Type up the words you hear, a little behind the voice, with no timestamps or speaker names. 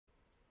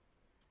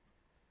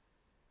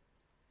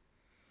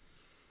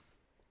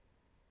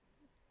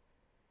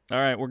All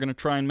right, we're going to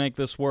try and make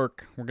this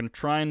work. We're going to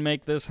try and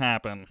make this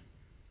happen.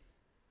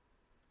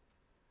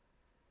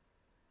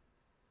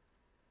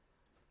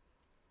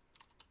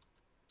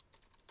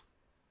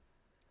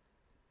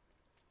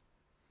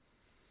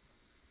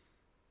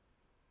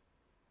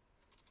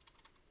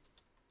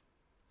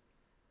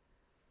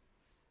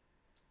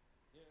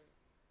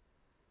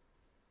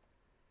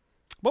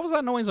 What was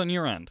that noise on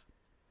your end?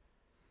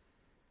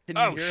 Can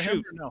you hear him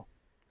or no?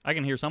 I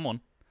can hear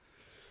someone.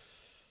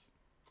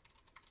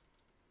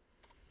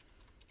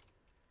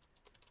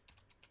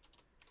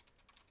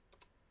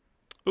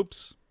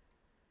 Oops.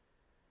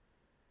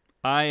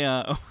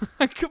 I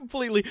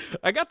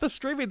got the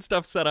streaming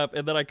stuff set up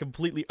and then I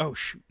completely, oh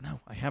shoot, no,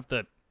 I have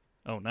the,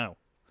 oh no.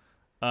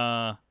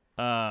 Oh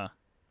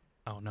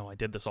no, I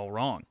did this all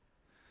wrong.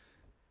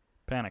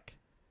 Panic.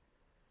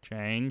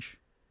 Change.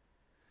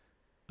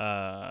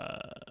 Uh-oh,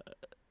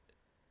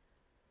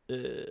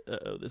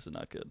 this is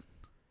not good.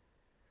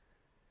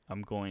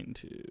 I'm going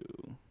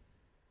to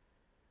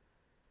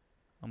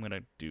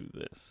do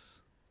this.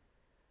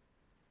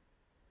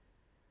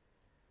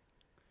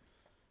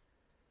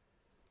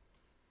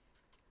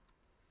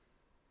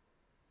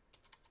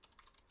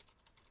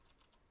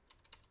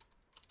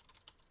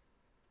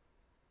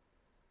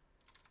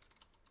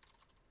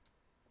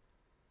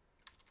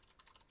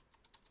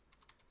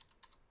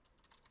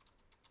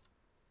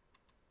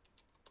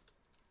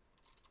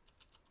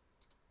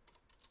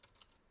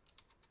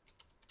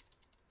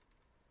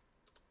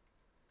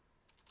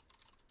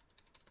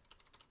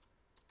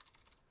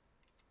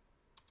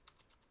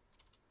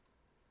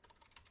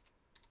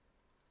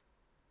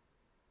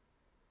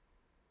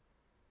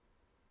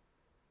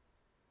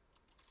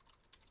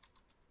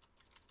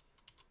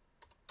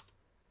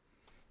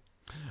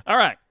 All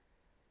right,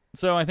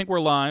 so I think we're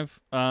live.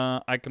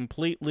 I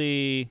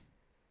completely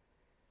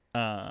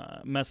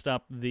messed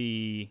up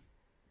the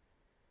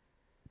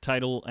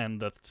title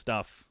and the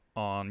stuff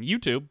on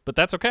YouTube, but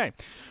that's okay.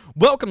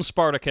 Welcome,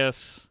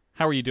 Spartacus.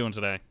 How are you doing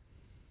today?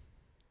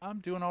 I'm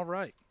doing all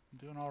right.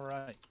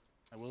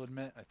 I will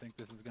admit, I think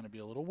this is going to be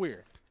a little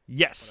weird.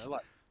 Yes. But I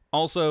like it.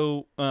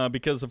 Also,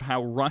 because of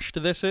how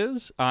rushed this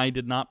is, I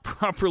did not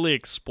properly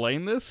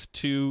explain this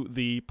to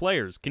the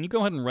players. Can you go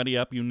ahead and ready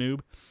up, you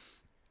noob?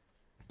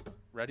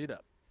 Readied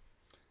up.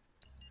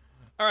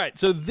 All right,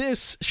 so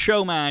this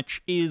show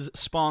match is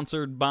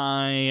sponsored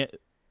by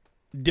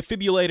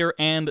Defibrillator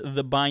and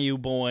the Bayou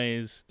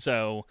Boys.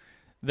 So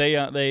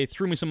they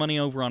threw me some money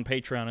over on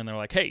Patreon, and they're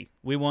like, hey,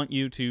 we want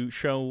you to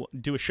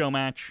do a show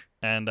match,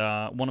 and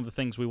one of the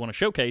things we want to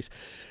showcase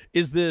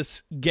is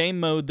this game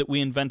mode that we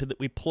invented that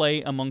we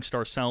play amongst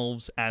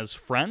ourselves as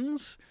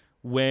friends,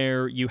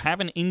 where you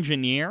have an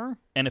engineer,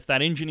 and if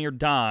that engineer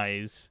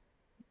dies,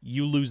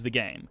 you lose the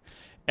game.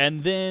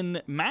 And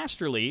then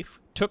MasterLeaf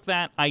took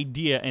that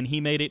idea and he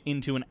made it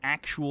into an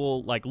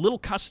actual, like, little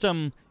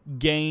custom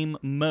game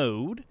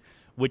mode,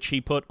 which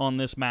he put on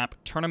this map,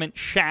 Tournament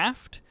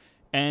Shaft,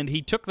 and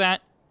he took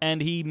that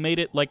and he made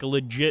it like a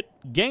legit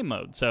game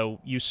mode. So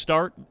you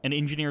start, an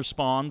engineer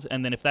spawns,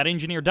 and then if that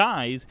engineer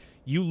dies,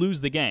 you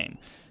lose the game.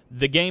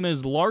 The game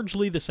is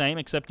largely the same,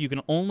 except you can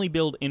only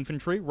build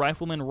infantry,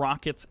 riflemen,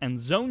 rockets, and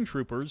zone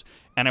troopers,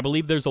 and I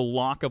believe there's a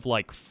lock of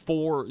like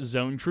 4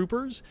 zone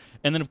troopers.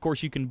 And then, of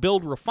course, you can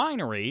build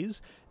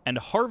refineries and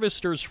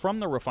harvesters from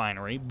the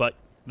refinery, but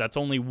that's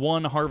only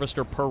 1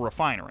 harvester per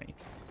refinery.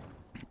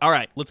 All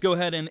right, let's go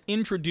ahead and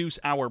introduce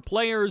our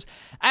players.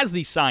 As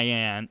the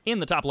cyan in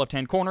the top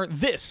left-hand corner,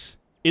 this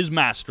is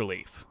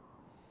MasterLeaf.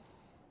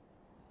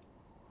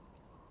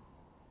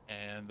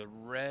 And the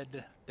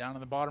red down in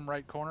the bottom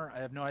right corner, I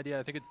have no idea.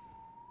 I think it's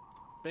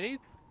Space?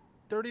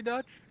 Dirty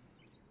Dutch?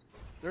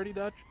 Dirty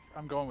Dutch?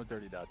 I'm going with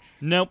Dirty Dutch.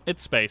 Nope,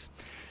 it's Space.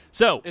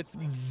 So,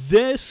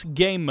 this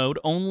game mode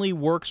only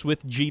works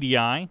with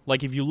GDI.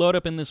 Like, if you load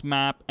up in this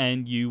map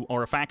and you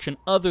are a faction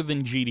other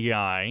than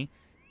GDI,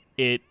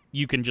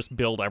 you can just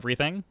build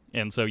everything.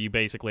 And so you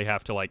basically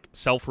have to, like,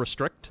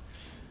 self-restrict,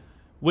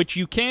 which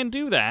you can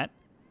do that.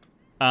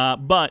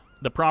 But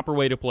the proper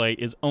way to play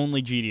is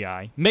only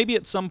GDI. Maybe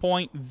at some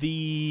point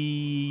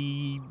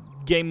the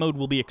game mode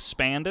will be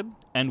expanded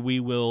and we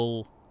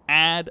will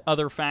add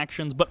other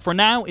factions, but for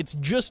now it's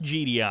just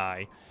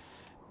GDI.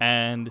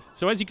 And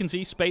so as you can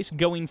see, Space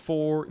going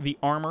for the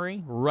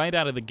armory right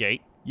out of the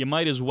gate. You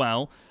might as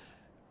well.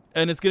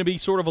 And it's going to be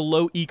sort of a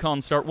low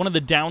econ start. One of the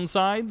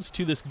downsides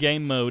to this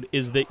game mode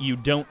is that you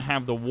don't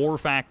have the war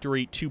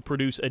factory to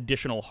produce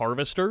additional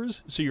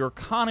harvesters, so your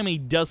economy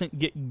doesn't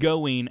get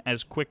going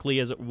as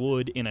quickly as it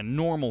would in a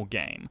normal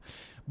game.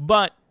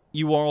 But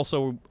you are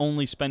also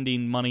only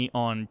spending money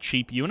on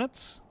cheap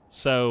units,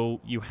 so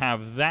you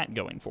have that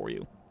going for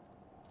you.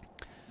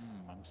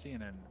 I'm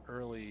seeing an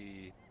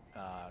early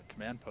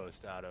command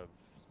post out of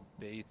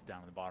Space down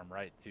in the bottom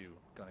right, too.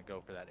 Going to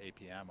go for that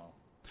AP ammo.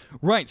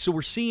 Right, so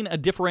we're seeing a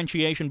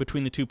differentiation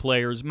between the two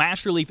players.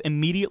 MasterLeaf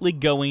immediately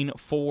going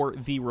for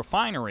the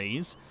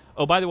refineries.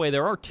 Oh, by the way,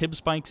 there are TIB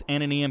spikes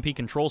and an EMP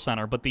control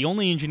center, but the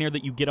only engineer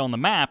that you get on the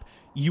map,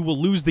 you will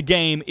lose the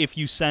game if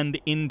you send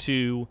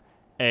into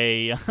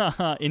a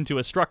into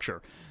a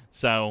structure.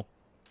 So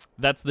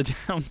That's the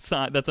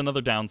downside. That's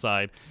another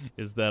downside,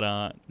 is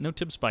that no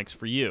tib spikes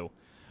for you.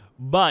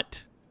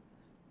 But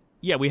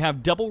yeah, we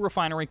have double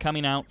refinery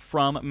coming out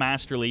from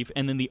MasterLeaf,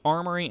 and then the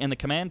armory and the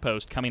command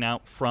post coming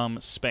out from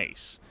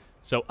space.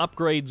 So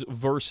upgrades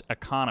versus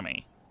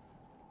economy.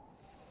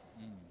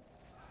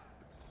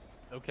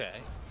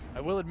 Okay.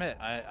 I will admit,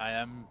 I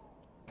am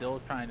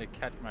still trying to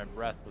catch my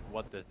breath with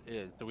what this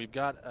is. So we've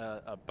got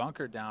a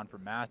bunker down for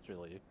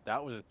MasterLeaf.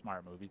 That was a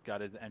smart move. He's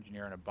got his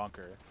engineer in a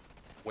bunker.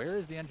 Where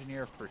is the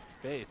engineer for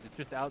space? It's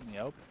just out in the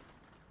open.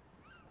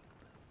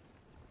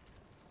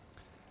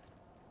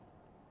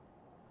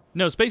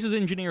 No, Space's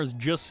engineer is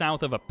just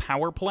south of a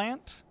power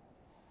plant.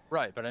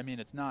 Right, but I mean,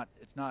 it's not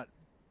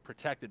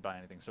protected by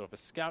anything. So if a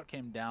scout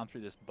came down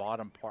through this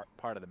bottom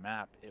part of the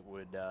map, it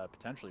would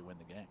potentially win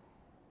the game.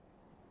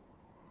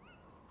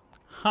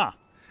 Huh.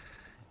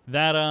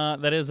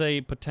 That is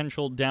a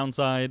potential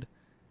downside.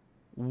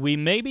 We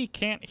maybe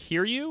can't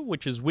hear you,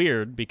 which is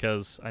weird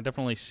because I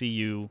definitely see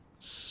you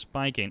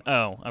spiking.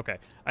 Oh, okay.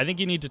 I think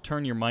you need to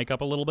turn your mic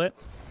up a little bit.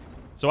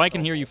 So I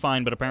can hear you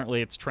fine, but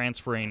apparently it's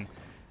transferring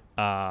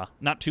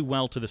not too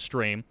well to the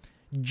stream.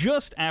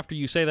 Just after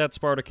you say that,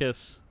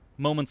 Spartacus,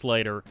 moments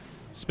later,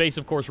 Space,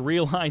 of course,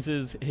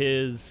 realizes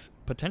his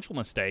potential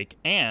mistake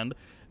and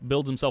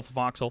builds himself a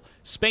foxhole.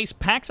 Space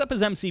packs up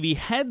his MCV,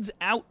 heads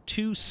out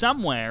to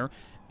somewhere,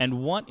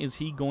 and what is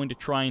he going to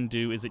try and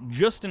do? Is it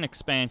just an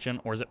expansion,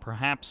 or is it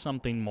perhaps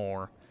something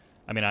more?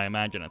 I mean, I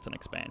imagine it's an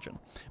expansion.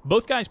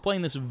 Both guys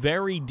playing this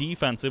very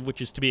defensive,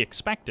 which is to be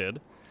expected.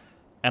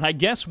 And I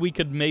guess we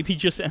could maybe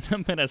just end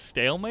up in a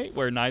stalemate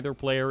where neither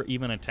player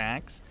even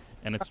attacks,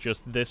 and it's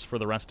just this for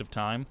the rest of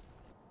time.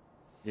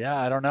 Yeah,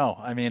 I don't know.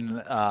 I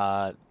mean,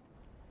 I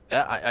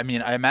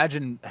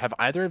imagine, have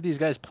either of these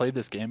guys played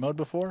this game mode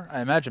before?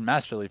 I imagine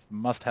MasterLeaf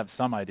must have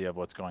some idea of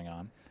what's going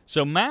on.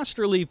 So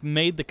MasterLeaf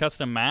made the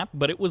custom map,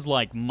 but it was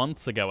like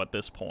months ago at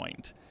this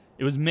point.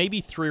 It was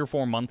maybe 3 or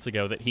 4 months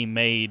ago that he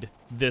made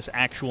this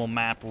actual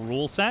map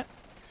rule set.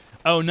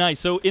 Oh, nice.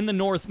 So in the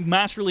north,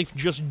 MasterLeaf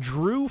just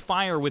drew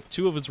fire with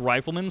 2 of his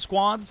rifleman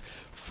squads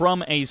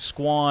from a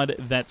squad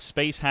that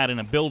Space had in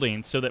a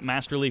building so that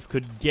MasterLeaf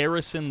could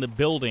garrison the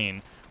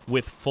building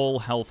with full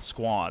health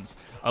squads.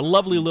 A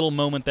lovely little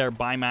moment there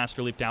by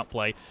MasterLeaf to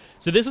outplay.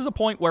 So this is a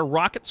point where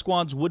rocket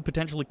squads would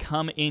potentially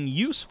come in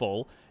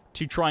useful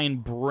to try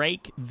and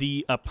break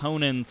the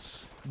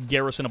opponent's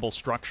garrisonable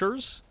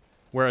structures,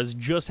 whereas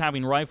just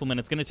having riflemen,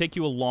 it's going to take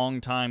you a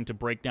long time to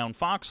break down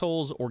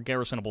foxholes or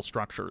garrisonable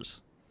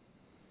structures.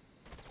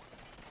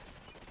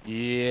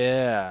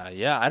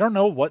 Yeah. I don't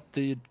know what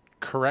the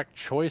correct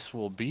choice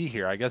will be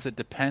here. I guess it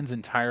depends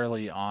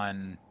entirely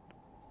on...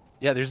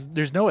 Yeah,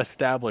 there's no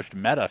established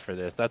meta for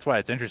this. That's why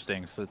it's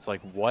interesting. So it's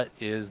like, what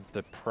is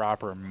the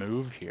proper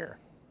move here?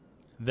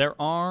 There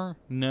are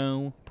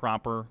no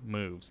proper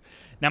moves.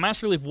 Now,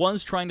 MasterLeaf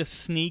was trying to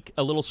sneak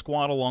a little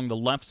squad along the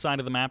left side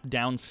of the map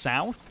down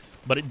south,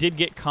 but it did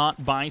get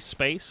caught by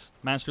Space.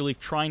 MasterLeaf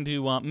trying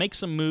to make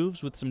some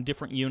moves with some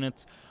different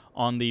units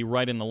on the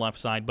right and the left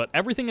side, but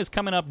everything is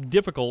coming up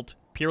difficult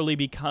purely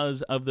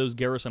because of those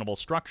garrisonable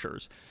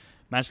structures.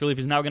 MasterLeaf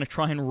is now going to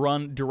try and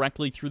run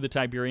directly through the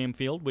Tiberium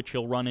field, which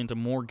he'll run into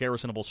more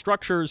garrisonable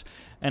structures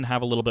and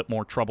have a little bit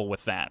more trouble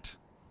with that.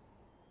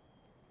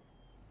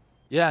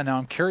 Yeah, now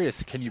I'm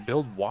curious, can you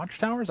build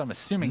watchtowers? I'm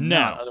assuming no.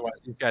 Not, otherwise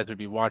these guys would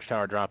be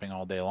watchtower dropping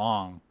all day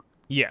long.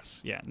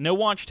 Yes, yeah. No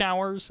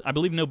watchtowers. I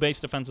believe no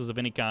base defenses of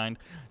any kind.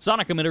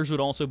 Sonic emitters would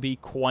also be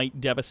quite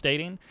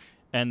devastating.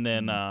 And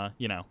then,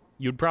 you know,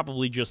 you'd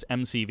probably just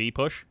MCV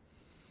push.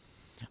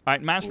 All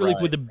right,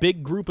 MasterLeaf with a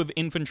big group of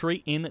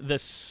infantry in the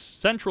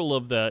central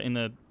of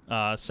the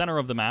center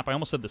of the map. I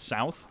almost said the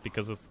south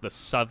because it's the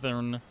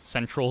southern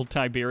central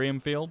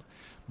Tiberium field.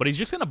 But he's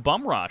just going to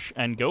bum rush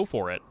and go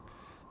for it.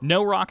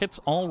 No rockets,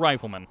 all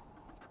riflemen.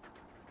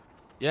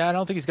 Yeah, I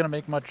don't think he's going to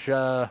make much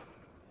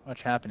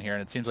happen here,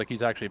 and it seems like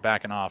he's actually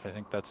backing off. I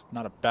think that's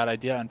not a bad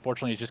idea.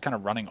 Unfortunately, he's just kind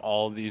of running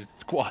all of these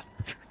squads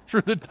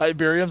through the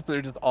Tiberium, so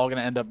they're just all going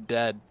to end up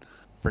dead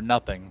for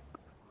nothing.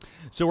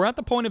 So we're at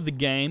the point of the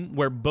game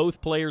where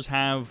both players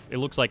have, it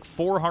looks like,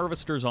 4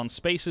 harvesters on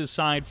Space's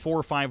side, 4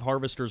 or 5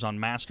 harvesters on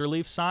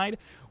MasterLeaf's side,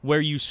 where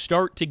you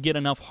start to get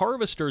enough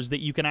harvesters that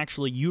you can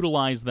actually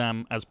utilize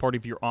them as part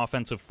of your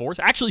offensive force.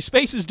 Actually,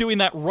 Space is doing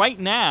that right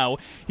now.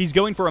 He's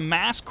going for a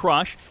mass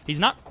crush. He's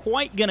not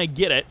quite going to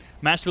get it.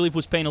 MasterLeaf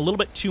was paying a little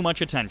bit too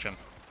much attention.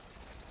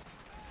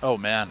 Oh,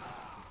 man.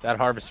 That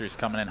harvester is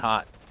coming in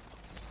hot.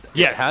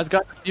 Yeah. It has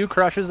got a few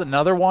crushes.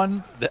 Another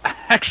one.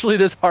 Actually,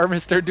 this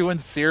harvester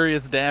doing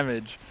serious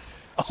damage.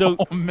 So,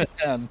 oh,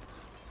 man.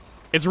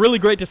 It's really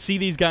great to see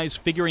these guys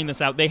figuring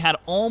this out. They had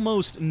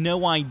almost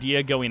no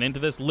idea going into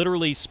this.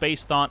 Literally,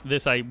 Space thought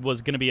this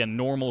was going to be a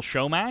normal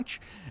show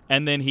match,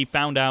 and then he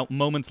found out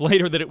moments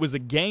later that it was a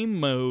game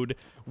mode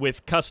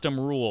with custom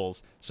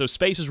rules. So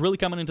Space is really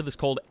coming into this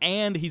cold,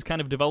 and he's kind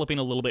of developing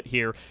a little bit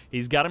here.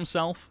 He's got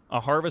himself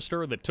a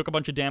harvester that took a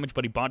bunch of damage,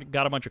 but he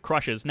got a bunch of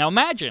crushes. Now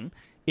imagine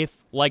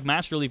if, like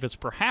MasterLeaf is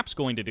perhaps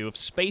going to do, if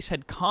Space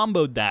had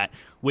comboed that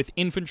with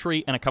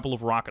infantry and a couple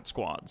of rocket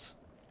squads.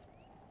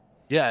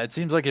 Yeah, it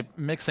seems like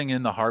mixing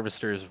in the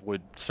harvesters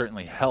would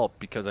certainly help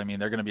because, I mean,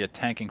 they're going to be a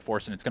tanking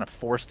force and it's going to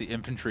force the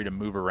infantry to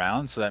move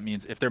around. So that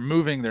means if they're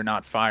moving, they're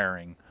not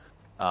firing.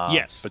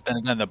 Yes. But then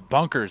again, the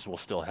bunkers will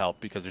still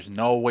help because there's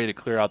no way to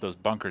clear out those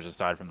bunkers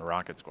aside from the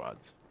rocket squads.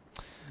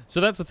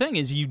 So that's the thing,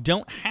 is you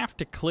don't have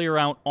to clear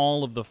out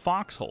all of the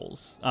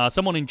foxholes.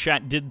 Someone in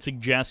chat did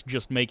suggest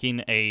just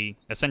making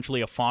essentially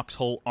a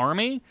foxhole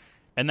army,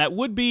 and that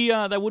would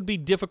be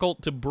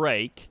difficult to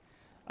break.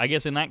 I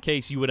guess in that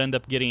case you would end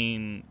up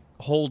getting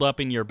holed up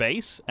in your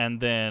base,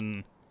 and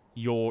then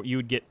you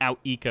would get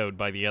out-ecoed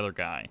by the other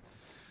guy.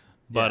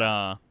 But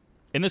Yeah.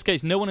 in this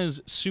case, no one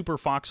is super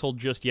foxholed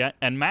just yet,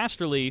 and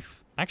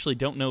MasterLeaf, actually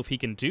don't know if he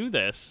can do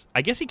this.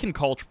 I guess he can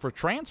call for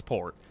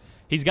transport.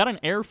 He's got an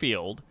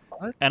airfield,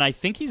 What? and I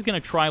think he's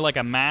going to try like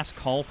a mass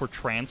call for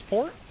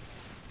transport.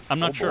 I'm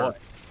not sure. Boy.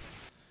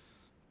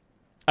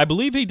 I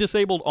believe he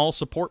disabled all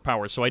support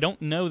powers, so I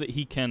don't know that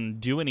he can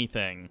do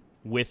anything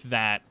with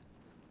that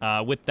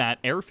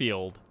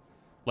airfield.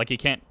 Like, he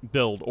can't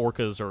build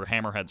orcas or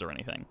hammerheads or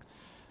anything.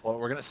 Well,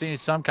 we're going to see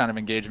some kind of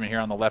engagement here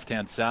on the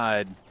left-hand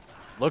side.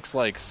 Looks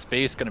like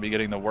Space going to be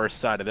getting the worst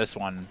side of this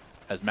one,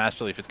 as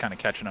MasterLeaf is kind of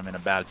catching him in a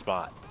bad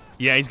spot.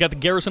 Yeah, he's got the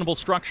garrisonable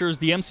structures.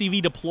 The MCV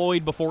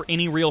deployed before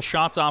any real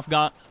shots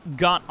got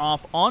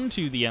off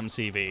onto the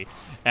MCV.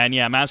 And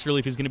yeah,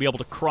 MasterLeaf is going to be able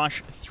to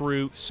crush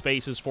through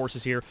Space's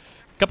forces here.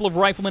 A couple of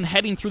riflemen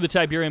heading through the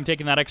Tiberium,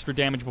 taking that extra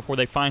damage before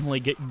they finally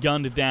get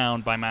gunned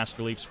down by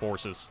MasterLeaf's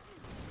forces.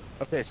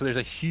 Okay, so there's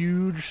a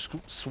huge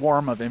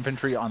swarm of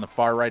infantry on the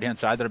far right-hand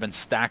side that have been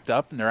stacked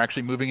up, and they're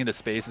actually moving into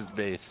Space's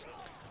base.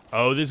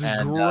 Oh, this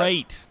is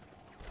great.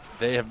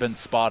 They have been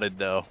spotted,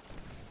 though.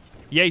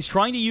 Yeah, he's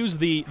trying to use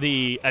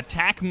the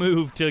attack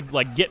move to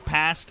like get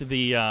past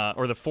the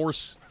or the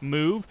force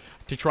move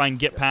to try and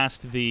get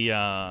past the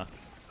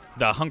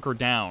hunker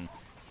down,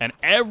 and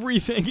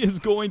everything is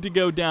going to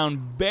go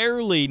down,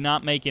 barely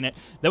not making it.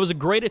 That was a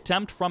great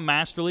attempt from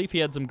MasterLeaf. He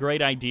had some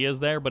great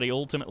ideas there, but he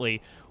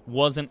ultimately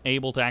wasn't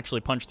able to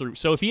actually punch through.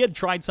 So if he had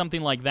tried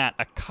something like that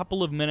a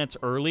couple of minutes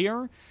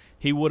earlier,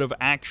 he would have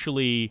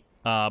actually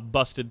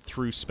busted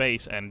through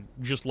Space and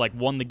just like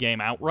won the game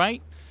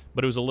outright,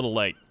 but it was a little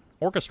late.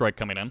 Orca Strike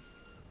coming in.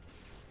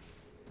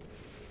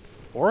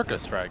 Orca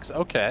Strikes,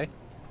 okay.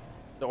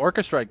 The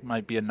Orca Strike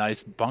might be a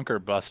nice bunker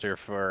buster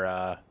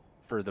for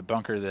the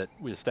bunker that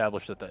we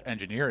established that the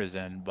engineer is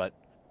in, but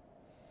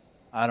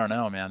I don't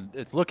know, man.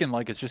 It's looking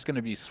like it's just going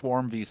to be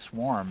swarm v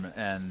swarm,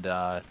 and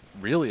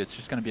really it's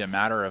just going to be a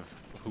matter of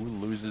who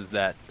loses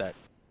that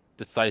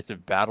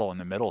decisive battle in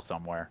the middle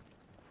somewhere.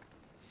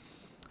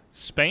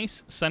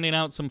 Space sending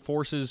out some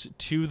forces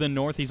to the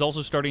north. He's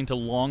also starting to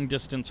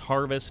long-distance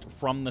harvest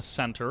from the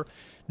center.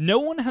 No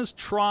one has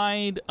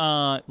tried,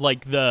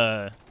 like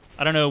the...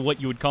 I don't know what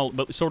you would call it,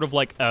 but sort of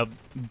like a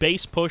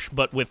base push,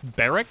 but with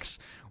barracks,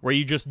 where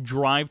you just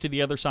drive to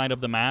the other side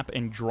of the map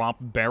and drop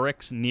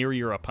barracks near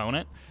your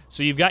opponent.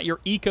 So you've got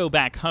your eco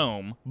back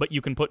home, but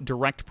you can put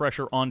direct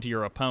pressure onto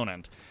your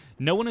opponent.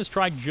 No one has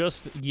tried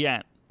just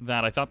yet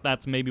that. I thought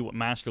that's maybe what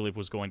MasterLeaf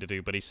was going to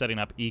do, but he's setting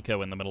up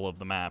eco in the middle of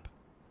the map.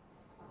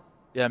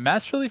 Yeah,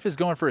 MasterLeaf is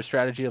going for a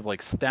strategy of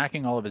like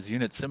stacking all of his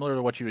units, similar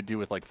to what you would do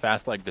with like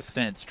fast leg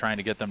descents, trying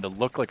to get them to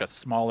look like a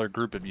smaller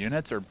group of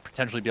units, or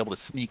potentially be able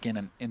to sneak in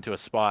and into a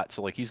spot.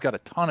 So like he's got a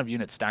ton of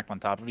units stacked on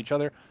top of each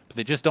other, but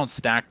they just don't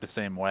stack the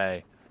same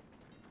way.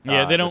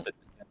 Yeah, they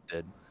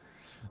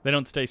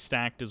don't stay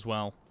stacked as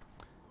well.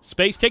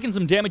 Space taking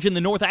some damage in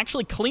the north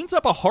actually cleans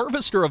up a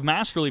harvester of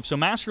MasterLeaf. So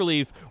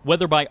MasterLeaf,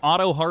 whether by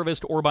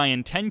auto-harvest or by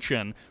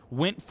intention,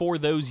 went for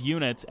those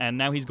units, and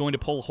now he's going to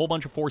pull a whole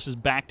bunch of forces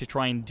back to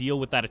try and deal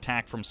with that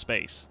attack from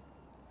Space.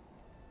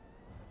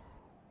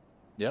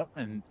 Yep,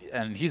 and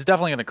he's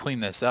definitely going to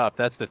clean this up.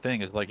 That's the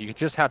thing, is like you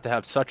just have to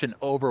have such an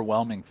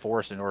overwhelming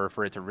force in order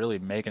for it to really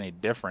make any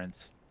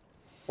difference.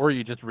 Or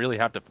you just really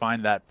have to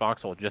find that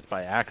foxhole just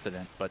by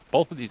accident. But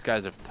both of these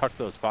guys have tucked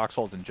those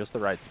foxholes in just the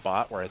right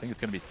spot, where I think it's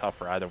going to be tough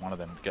for either one of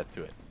them to get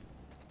to it.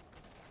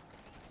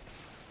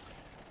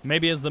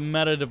 Maybe as the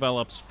meta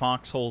develops,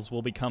 foxholes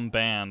will become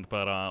banned,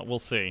 but we'll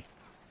see.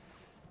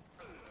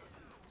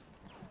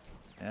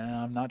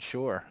 Yeah, I'm not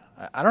sure.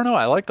 I don't know.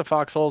 I like the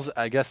foxholes.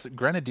 I guess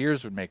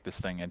grenadiers would make this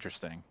thing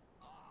interesting.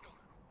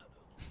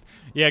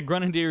 Yeah,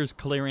 grenadiers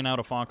clearing out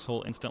a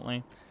foxhole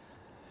instantly.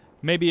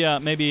 Maybe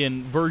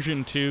in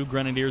version 2,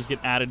 Grenadiers get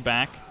added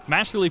back.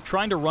 MasterLeaf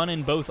trying to run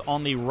in both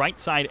on the right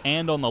side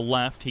and on the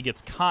left. He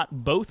gets caught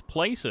both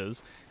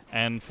places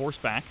and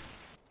forced back.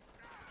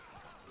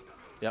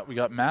 Yeah, we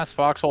got mass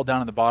foxhole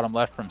down in the bottom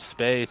left from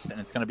Space, and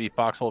it's going to be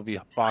foxhole v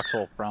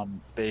foxhole from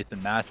Space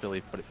and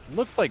MasterLeaf, but it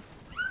looks like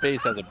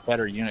Space has a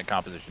better unit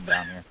composition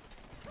down here.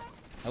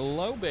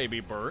 Hello, Baby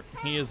Bert.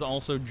 He is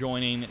also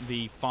joining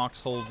the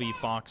foxhole v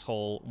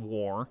foxhole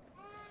war.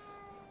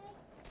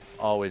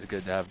 Always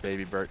good to have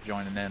Baby Bert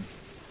joining in.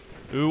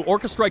 Ooh,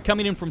 Orca Strike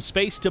coming in from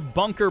Space to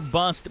bunker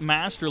bust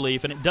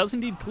MasterLeaf, and it does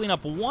indeed clean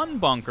up one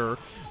bunker,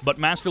 but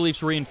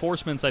MasterLeaf's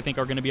reinforcements, I think,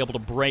 are going to be able to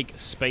break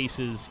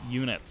Space's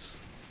units.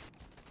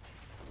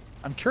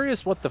 I'm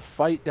curious what the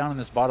fight down in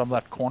this bottom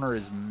left corner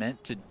is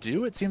meant to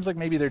do. It seems like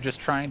maybe they're just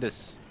trying to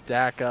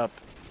stack up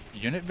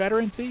unit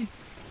veterancy?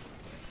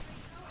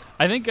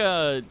 I think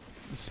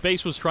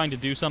Space was trying to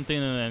do something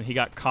and then he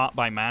got caught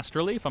by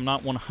MasterLeaf. I'm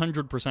not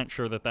 100%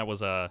 sure that that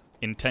was a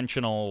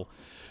intentional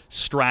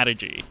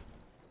strategy.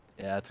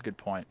 Yeah, that's a good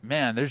point.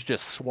 Man, there's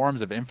just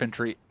swarms of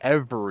infantry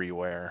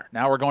everywhere.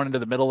 Now we're going into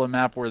the middle of the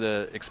map where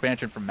the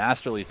expansion from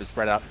MasterLeaf is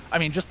spread out. I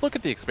mean, just look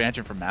at the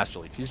expansion from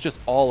MasterLeaf. He's just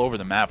all over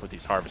the map with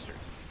these harvesters.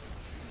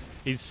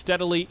 He's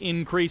steadily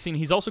increasing.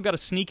 He's also got a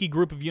sneaky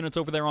group of units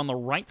over there on the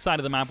right side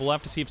of the map. We'll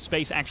have to see if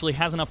Space actually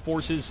has enough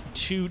forces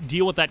to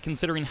deal with that,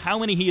 considering how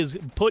many he has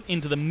put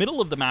into the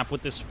middle of the map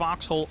with this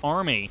foxhole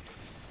army.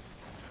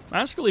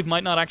 MasterLeaf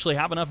might not actually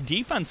have enough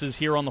defenses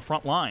here on the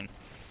front line.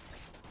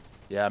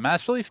 Yeah,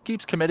 MasterLeaf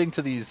keeps committing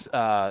to these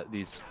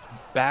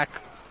back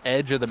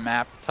edge of the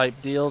map type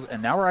deals,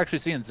 and now we're actually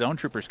seeing zone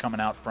troopers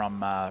coming out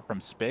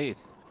from space.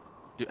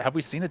 Have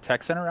we seen a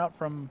tech center out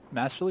from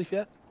MasterLeaf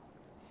yet?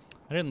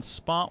 I didn't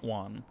spot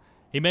one.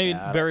 He may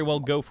very well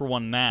go for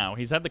one now.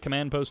 He's had the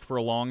command post for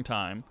a long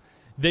time.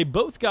 They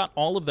both got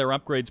all of their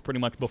upgrades pretty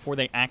much before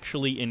they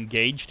actually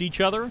engaged each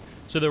other,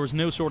 so there was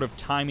no sort of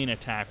timing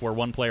attack where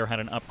one player had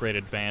an upgrade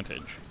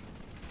advantage.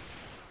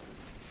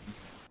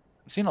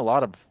 I've seen a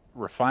lot of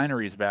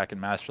refineries back in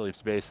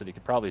MasterLeaf's base that he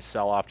could probably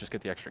sell off, just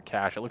get the extra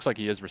cash. It looks like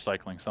he is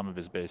recycling some of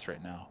his base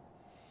right now.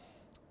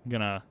 I'm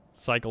gonna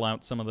cycle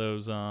out some of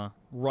those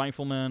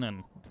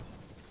riflemen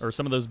or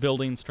some of those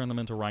buildings, turn them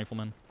into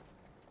riflemen.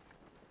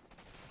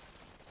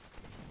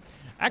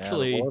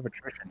 Actually, yeah, a lot of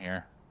attrition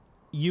here.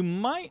 You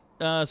might.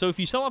 So if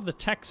you sell off the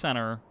tech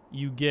center,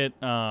 you get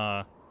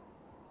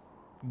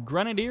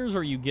grenadiers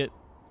or you get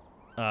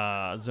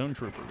zone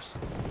troopers.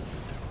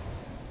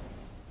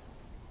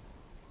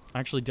 I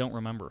actually don't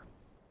remember.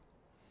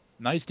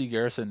 Nice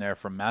degarrison there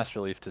from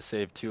MasterLeaf to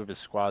save 2 of his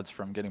squads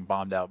from getting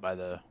bombed out by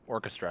the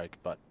Orca Strike,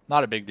 but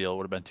not a big deal. It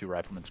would have been 2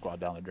 riflemen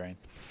squad down the drain.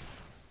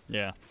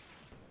 Yeah.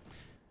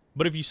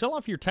 But if you sell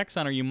off your tech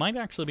center, you might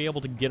actually be able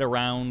to get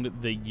around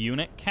the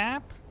unit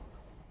cap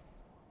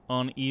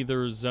on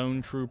either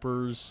zone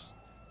troopers,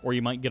 or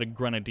you might get a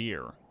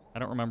grenadier. I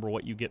don't remember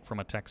what you get from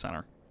a tech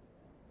center.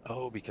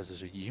 Oh, because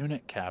there's a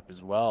unit cap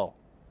as well.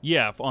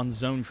 Yeah, on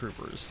zone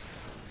troopers.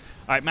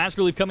 All right,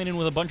 MasterLeaf coming in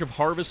with a bunch of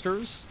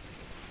harvesters.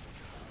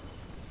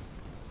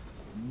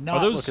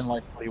 Not looking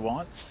like what he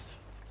wants.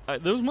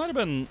 Those might have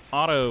been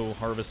auto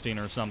harvesting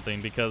or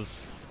something,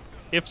 because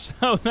if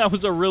so, that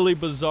was a really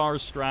bizarre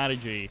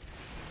strategy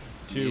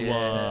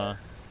to...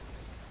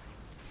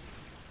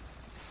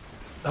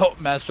 Oh,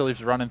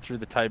 MasterLeaf's running through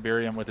the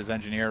Tiberium with his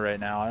engineer right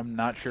now. I'm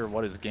not sure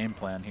what his game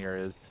plan here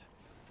is.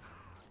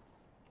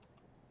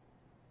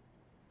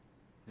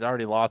 He's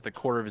already lost a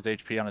quarter of his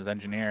HP on his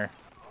engineer.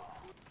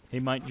 He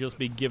might just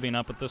be giving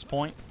up at this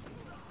point.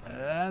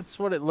 That's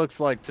what it looks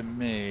like to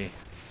me.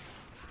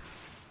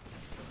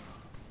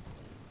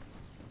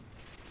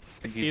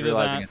 I think he's Either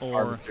realizing that his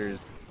or... harvesters.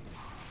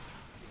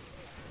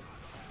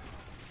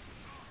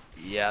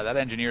 Yeah, that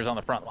engineer's on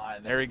the front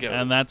line. There he goes.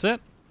 And that's it.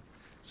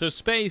 So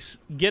Space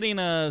getting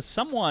a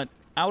somewhat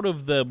out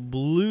of the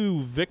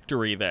blue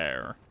victory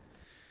there.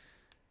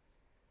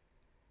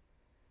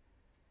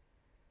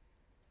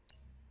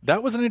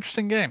 That was an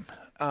interesting game.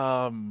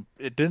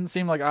 It didn't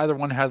seem like either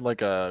one had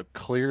like a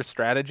clear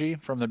strategy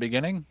from the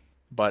beginning,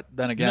 but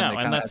then again, no,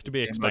 and that's to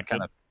be expected.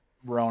 Kind of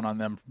thrown on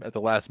them at the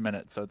last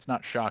minute, so it's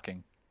not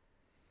shocking.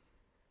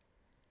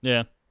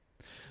 Yeah.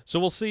 So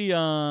we'll see.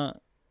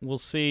 We'll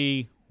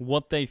see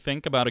what they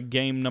think about a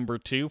game number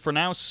 2. For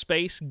now,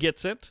 Space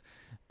gets it.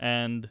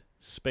 And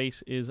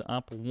Space is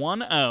up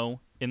 1-0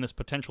 in this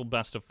potential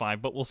best of 5,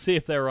 but we'll see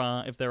if they're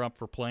up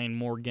for playing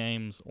more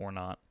games or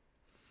not.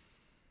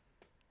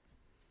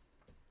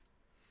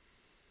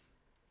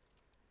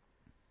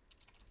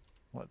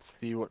 Let's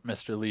see what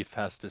Mr. Leaf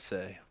has to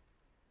say.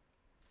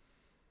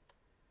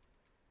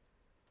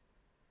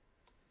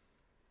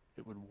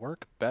 It would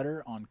work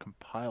better on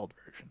compiled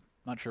version.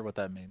 Not sure what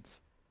that means.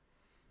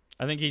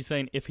 I think he's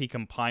saying if he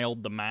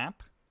compiled the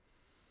map.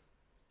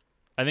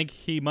 I think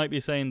he might be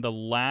saying the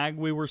lag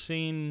we were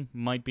seeing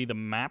might be the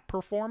map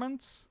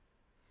performance.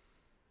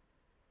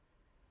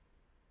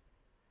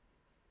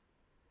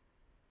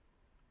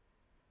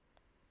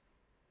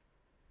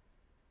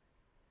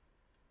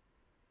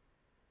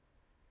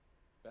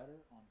 Better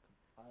on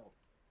compiled.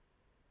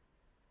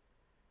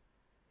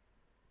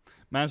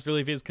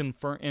 MasterLeaf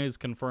is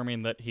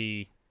confirming that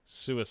he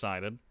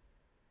suicided.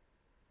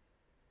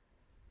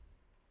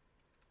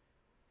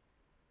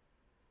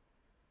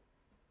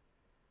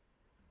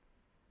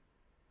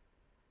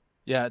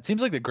 Yeah, it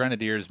seems like the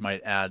Grenadiers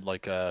might add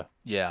like a...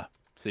 Yeah,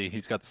 see,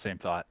 he's got the same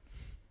thought.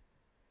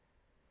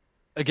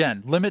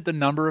 Again, limit the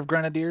number of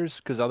Grenadiers,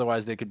 because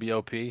otherwise they could be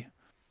OP.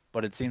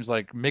 But it seems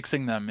like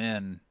mixing them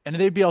in... And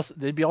they'd be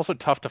also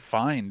tough to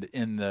find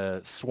in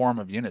the swarm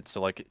of units.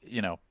 So, like,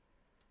 you know...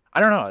 I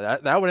don't know.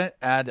 That would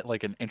add,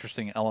 like, an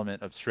interesting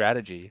element of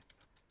strategy.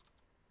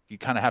 You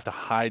kind of have to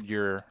hide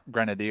your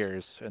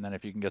Grenadiers, and then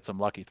if you can get some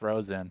lucky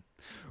throws in.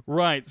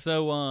 Right,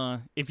 so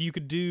if you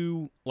could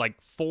do,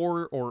 like,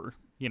 4 or...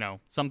 you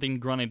know, something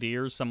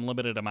Grenadiers, some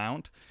limited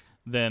amount,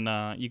 then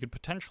you could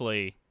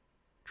potentially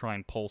try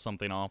and pull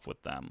something off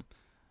with them.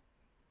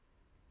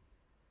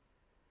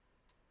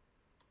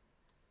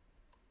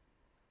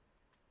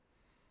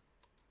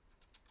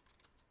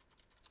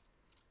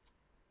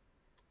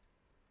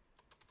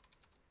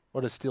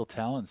 What does steel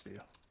talons do? Is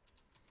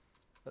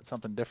that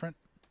something different?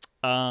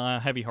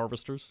 Heavy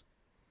harvesters.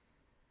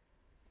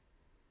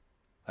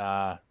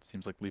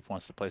 Seems like Leaf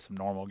wants to play some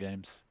normal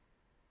games.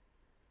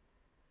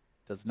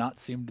 Does not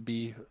seem to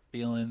be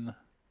feeling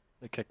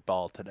the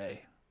kickball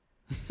today.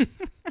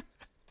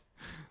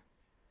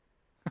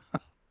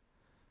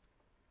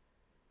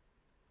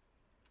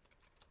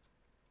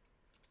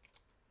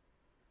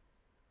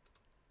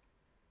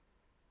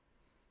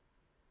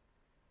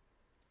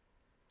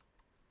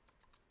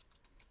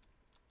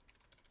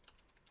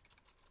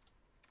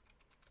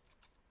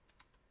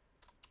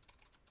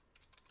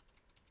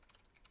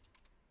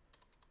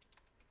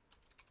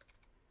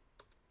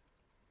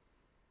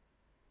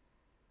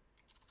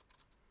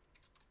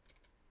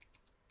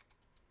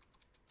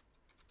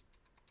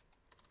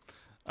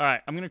 All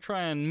right, I'm going to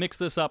try and mix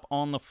this up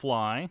on the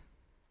fly.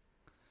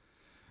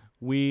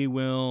 We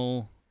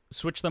will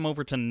switch them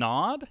over to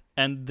Nod,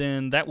 and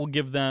then that will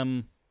give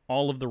them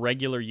all of the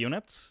regular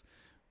units,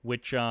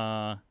 which...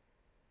 So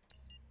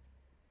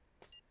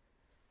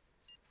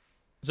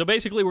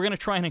basically, we're going to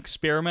try and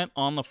experiment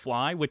on the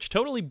fly, which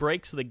totally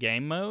breaks the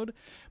game mode,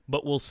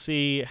 but we'll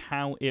see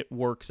how it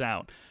works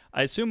out.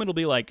 I assume it'll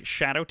be like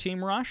Shadow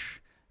Team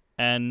Rush,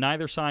 and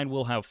neither side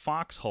will have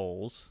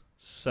foxholes,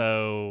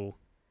 so...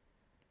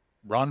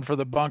 Run for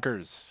the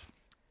bunkers.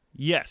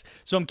 Yes.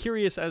 So I'm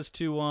curious as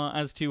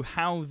to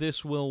how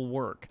this will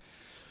work.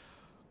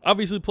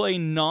 Obviously, play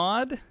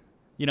Nod.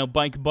 You know,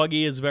 Bike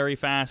Buggy is very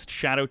fast.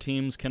 Shadow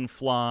teams can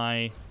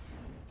fly.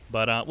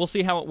 But we'll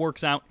see how it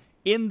works out.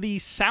 In the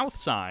south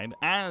side,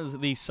 as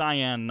the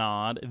Cyan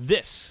Nod,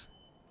 this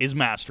is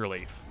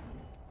MasterLeaf.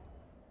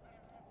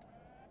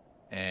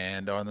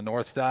 And on the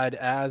north side,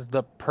 as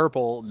the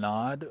purple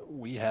Nod,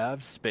 we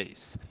have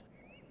Space.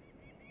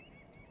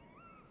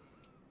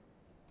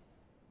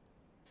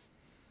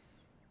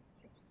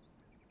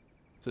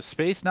 So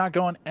Space not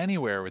going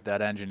anywhere with that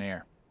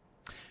engineer.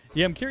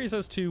 Yeah, I'm curious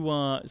as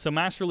to... so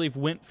MasterLeaf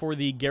went for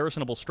the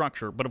garrisonable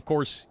structure, but of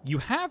course, you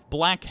have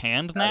Black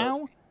Hand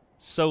now,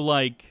 so,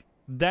 like,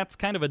 that's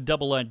kind of a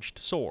double-edged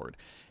sword.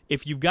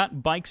 If you've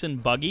got bikes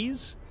and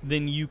buggies,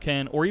 then you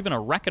can... Or even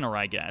a Reckoner,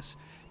 I guess.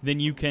 Then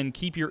you can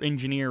keep your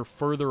engineer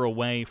further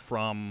away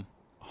from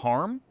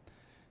harm.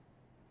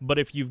 But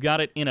if you've got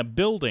it in a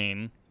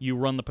building, you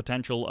run the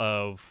potential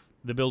of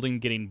the building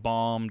getting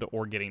bombed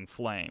or getting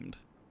flamed.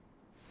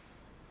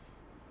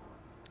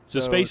 So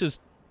Space has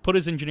put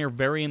his engineer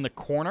very in the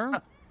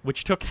corner,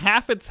 which took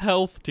half its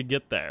health to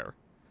get there.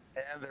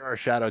 And there are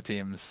shadow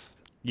teams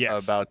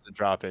about to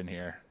drop in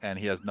here, and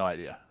he has no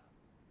idea.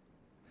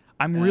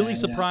 I'm really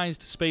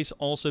surprised Space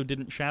also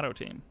didn't shadow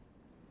team.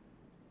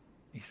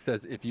 He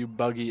says, if you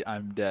buggy,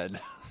 I'm dead.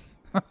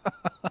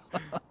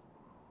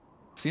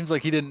 Seems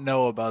like he didn't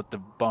know about the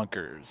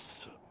bunkers.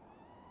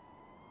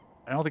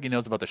 I don't think he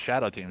knows about the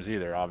shadow teams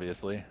either,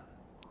 obviously.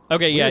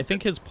 Okay, yeah, I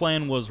think his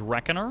plan was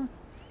Reckoner.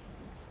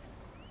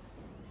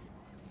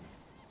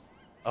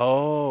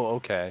 Oh,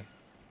 okay.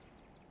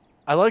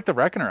 I like the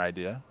Reckoner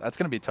idea. That's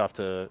going to be tough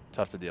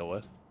to deal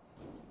with.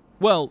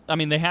 Well, I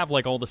mean, they have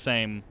like all the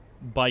same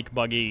bike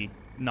buggy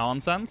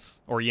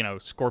nonsense, or you know,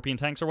 scorpion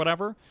tanks or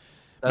whatever.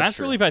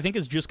 MasterLeaf, I think,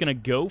 is just going to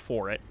go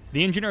for it.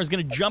 The engineer is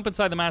going to jump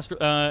inside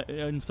the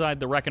inside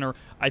the Reckoner.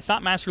 I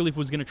thought MasterLeaf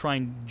was going to try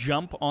and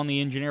jump on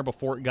the engineer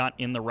before it got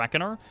in the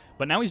Reckoner,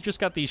 but now he's just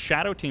got these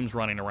shadow teams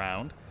running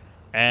around.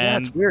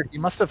 And yeah, it's weird. He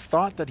must have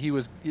thought that he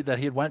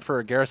had went for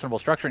a garrisonable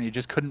structure, and he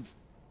just couldn't.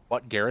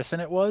 What garrison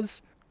it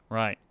was?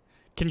 Right.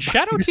 Can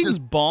shadow teams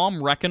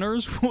bomb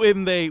Reckoners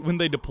when they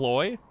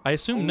deploy? I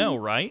assume no,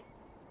 right?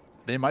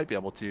 They might be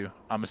able to.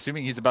 I'm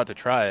assuming he's about to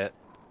try it.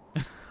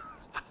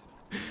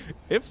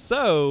 If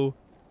so,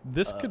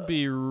 this could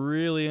be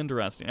really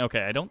interesting.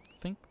 Okay, I don't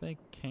think they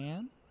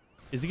can.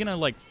 Is he gonna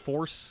like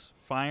force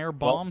fire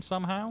bomb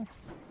somehow?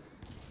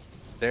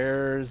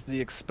 There's the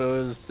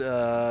exposed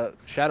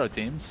shadow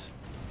teams.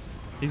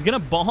 He's going to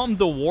bomb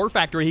the War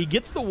Factory. He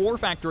gets the War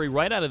Factory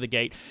right out of the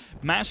gate.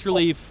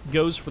 MasterLeaf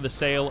goes for the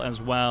sail as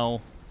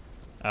well.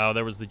 Oh,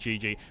 there was the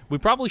GG. We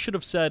probably should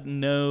have said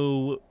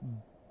no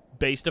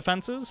base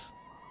defenses.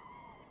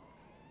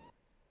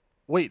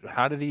 Wait,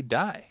 how did he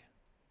die?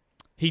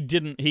 He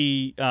didn't.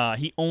 He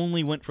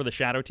only went for the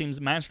shadow teams.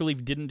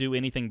 MasterLeaf didn't do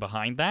anything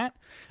behind that.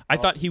 I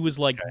thought he was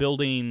like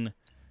building...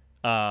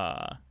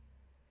 I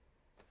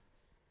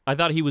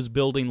thought he was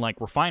building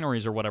like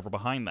refineries or whatever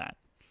behind that.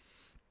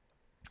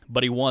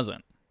 But he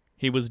wasn't.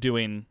 He was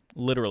doing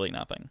literally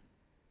nothing.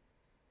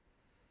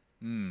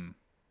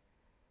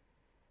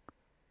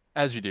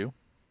 As you do.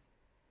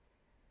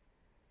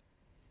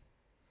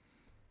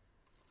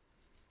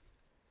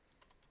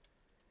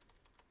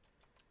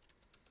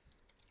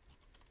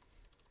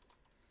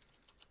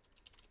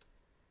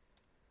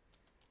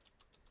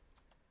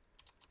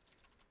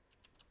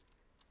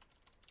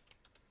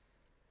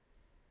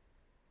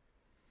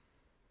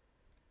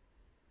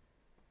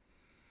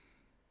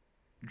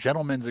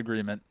 Gentleman's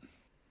agreement.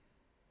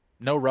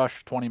 No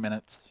rush, 20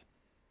 minutes.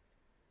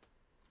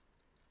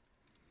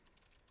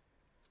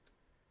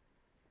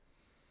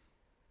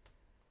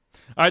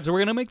 All right, so we're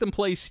going to make them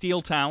play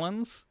Steel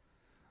Talons.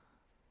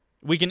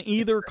 We can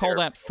either call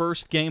that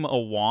first game a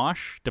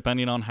wash,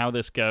 depending on how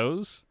this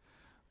goes,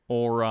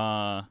 or,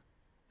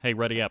 hey,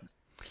 ready up.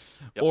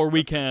 Yep. Or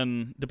we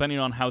can, depending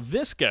on how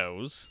this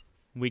goes,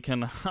 we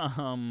can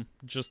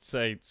just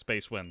say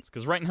Space wins.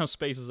 Because right now,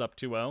 Space is up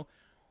 2-0.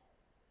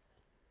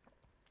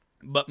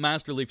 But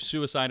MasterLeaf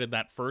suicided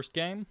that first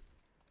game,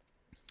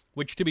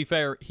 which, to be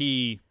fair,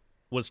 he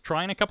was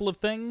trying a couple of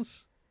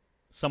things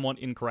somewhat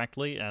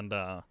incorrectly, and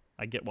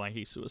I get why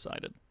he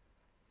suicided.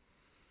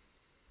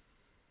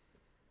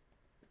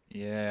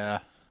 Yeah.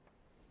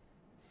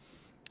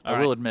 I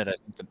will admit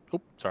it.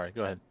 Oh, sorry.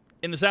 Go ahead.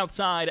 In the south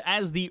side,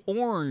 as the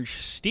orange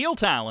Steel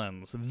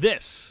Talons,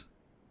 this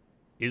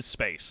is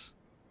Space.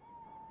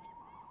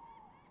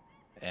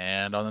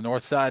 And on the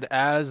north side,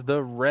 as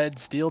the red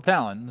Steel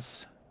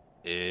Talons,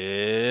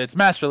 it's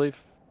MasterLeaf.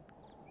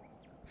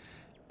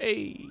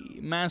 Hey,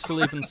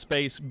 MasterLeaf and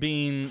Space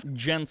being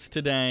gents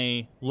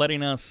today,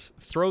 letting us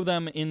throw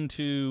them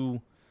into,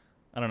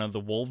 I don't know, the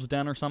Wolves'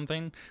 Den or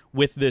something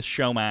with this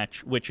show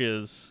match, which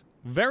is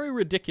very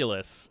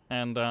ridiculous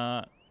and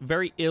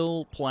very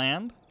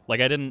ill-planned. Like,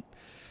 I didn't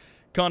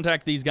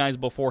contact these guys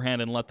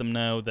beforehand and let them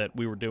know that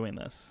we were doing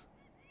this.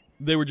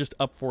 They were just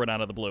up for it out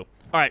of the blue.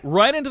 All right,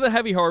 right into the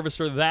Heavy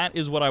Harvester. That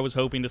is what I was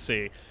hoping to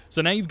see.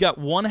 So now you've got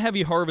one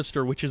Heavy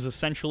Harvester, which is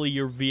essentially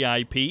your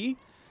VIP,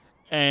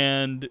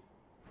 and,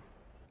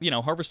 you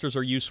know, Harvesters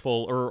are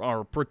useful or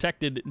are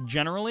protected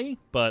generally,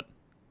 but...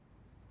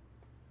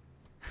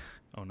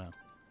 oh, no.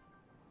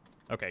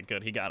 Okay,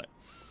 good. He got it.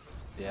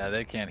 Yeah,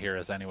 they can't hear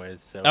us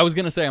anyways. So. I was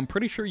going to say, I'm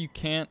pretty sure you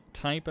can't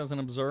type as an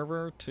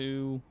observer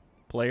to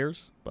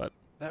players, but...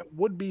 that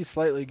would be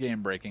slightly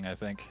game-breaking, I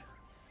think.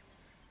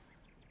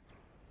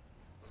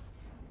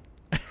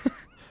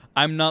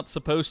 I'm not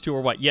supposed to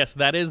or what? Yes,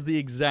 that is the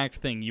exact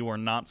thing. You are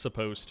not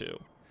supposed to.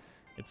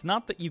 It's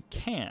not that you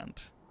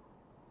can't.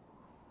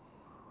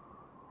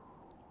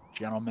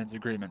 Gentleman's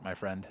agreement, my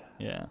friend.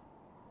 Yeah.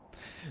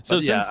 So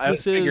but since I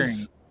was figuring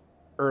is...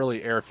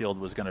 early airfield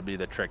was going to be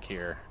the trick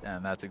here,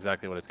 and that's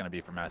exactly what it's going to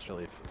be for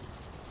MasterLeaf.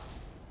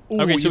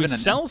 Okay, so he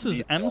sells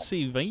his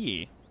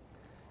MCV.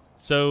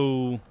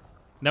 So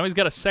now he's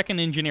got a second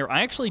engineer.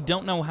 I actually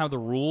don't know how the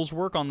rules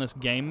work on this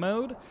game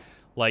mode.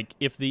 Like,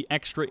 if the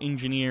extra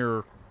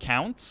engineer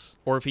counts,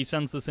 or if he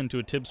sends this into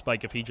a tib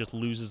spike if he just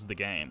loses the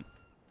game.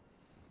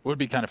 It would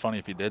be kind of funny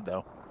if he did,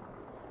 though.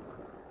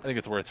 I think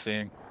it's worth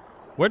seeing.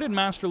 Where did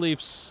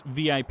MasterLeaf's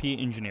VIP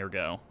engineer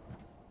go?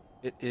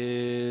 It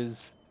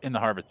is in the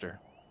Harvester.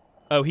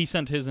 Oh, he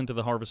sent his into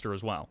the Harvester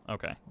as well.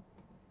 Okay.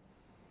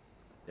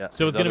 Yeah.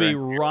 So it's going to be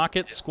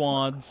rocket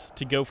squads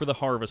to go for the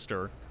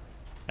Harvester,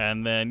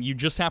 and then you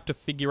just have to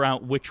figure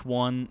out which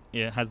one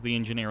has the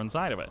engineer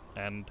inside of it,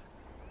 and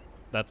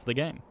that's the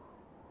game.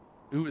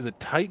 Ooh, the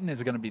Titan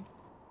is going to be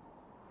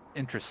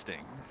interesting,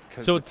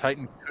 because so the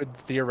Titan could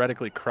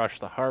theoretically crush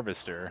the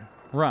Harvester.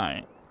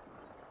 Right.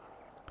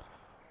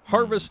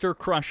 Harvester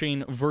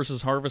crushing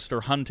versus Harvester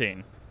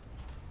hunting.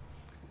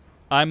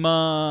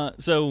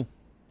 So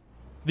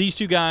these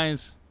two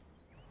guys,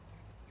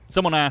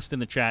 someone asked in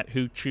the chat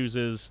who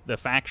chooses the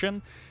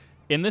faction.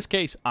 In this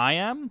case, I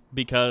am,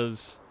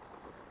 because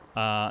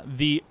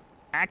the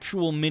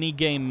actual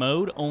mini-game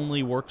mode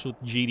only works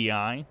with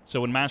GDI.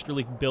 So when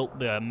MasterLeaf built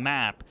the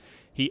map,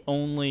 he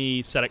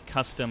only set it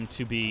custom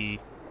to be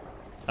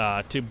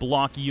to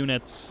block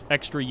units,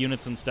 extra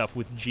units and stuff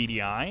with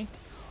GDI.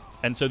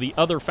 And so the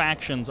other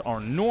factions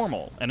are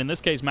normal. And in this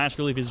case,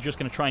 MasterLeaf is just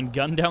going to try and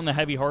gun down the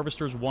Heavy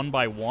Harvesters one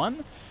by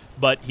one.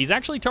 But he's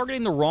actually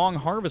targeting the wrong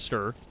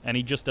Harvester, and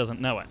he just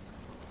doesn't know it.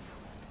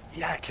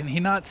 Yeah, can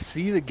he not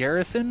see the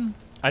garrison?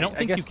 I don't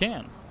think you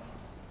can.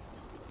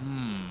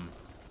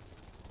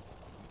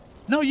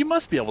 No, you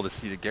must be able to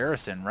see the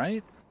garrison,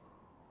 right?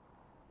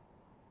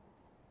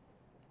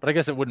 But I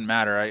guess it wouldn't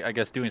matter. I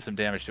guess doing some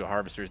damage to a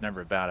Harvester is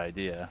never a bad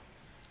idea.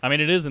 I mean,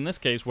 it is in this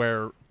case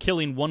where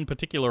killing one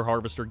particular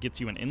Harvester gets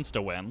you an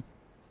insta-win.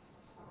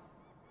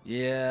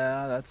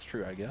 Yeah, that's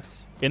true, I guess.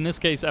 In this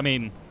case, I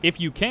mean, if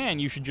you can,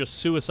 you should just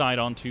suicide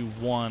onto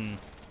one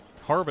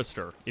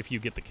Harvester if you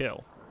get the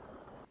kill.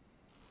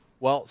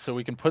 Well, so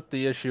we can put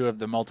the issue of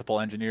the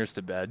multiple engineers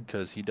to bed,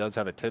 because he does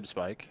have a tib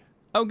spike.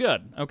 Oh,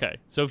 good. Okay.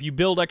 So if you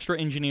build extra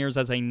engineers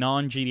as a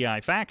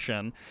non-GDI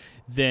faction,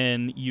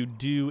 then you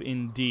do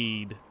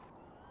indeed...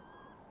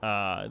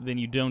 then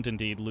you don't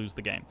indeed lose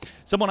the game.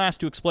 Someone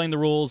asked to explain the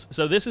rules.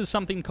 So this is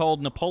something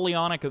called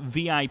Napoleonic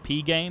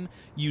VIP game.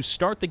 You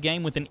start the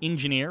game with an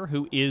engineer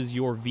who is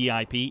your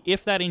VIP.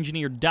 If that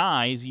engineer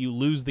dies, you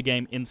lose the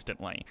game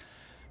instantly.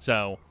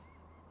 So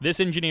this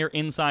engineer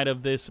inside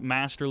of this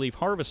MasterLeaf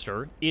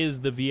Harvester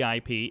is the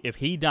VIP. If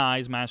he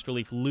dies,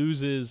 MasterLeaf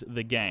loses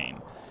the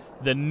game.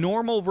 The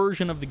normal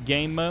version of the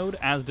game mode,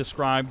 as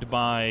described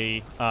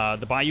by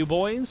the Bayou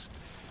Boys,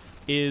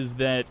 is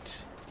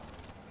that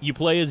You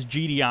play as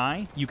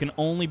GDI. You can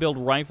only build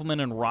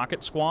riflemen and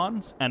rocket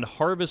squads and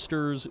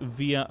harvesters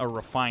via a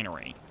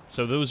refinery.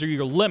 So those are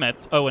your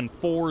limits. Oh, and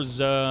 4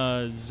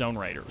 zone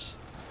raiders.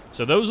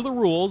 So those are the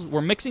rules.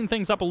 We're mixing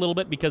things up a little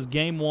bit because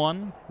Game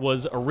 1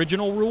 was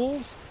original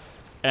rules,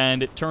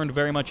 and it turned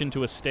very much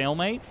into a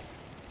stalemate.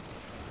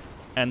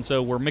 And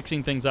so we're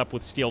mixing things up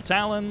with Steel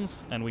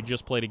Talons, and we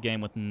just played a game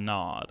with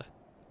Nod.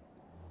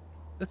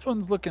 This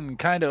one's looking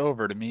kind of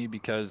over to me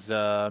because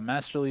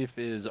MasterLeaf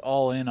is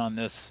all in on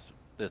this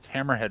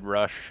Hammerhead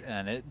rush,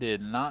 and it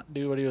did not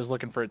do what he was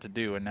looking for it to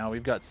do. And now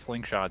we've got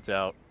slingshots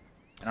out,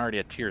 and already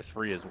a tier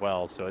 3 as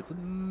well, so it's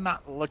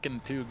not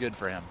looking too good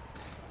for him.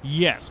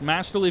 Yes,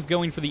 MasterLeaf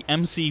going for the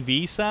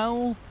MCV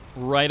cell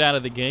right out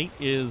of the gate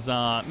is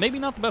maybe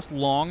not the best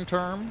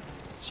long-term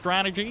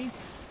strategy,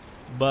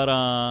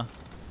 but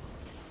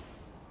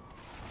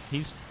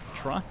he's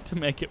trying to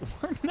make it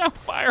work. Now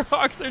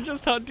Firehawks are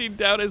just hunting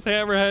down his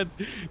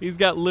hammerheads. He's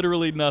got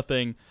literally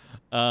nothing.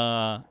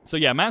 So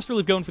yeah,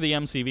 MasterLeaf going for the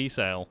MCV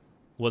sale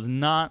was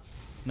not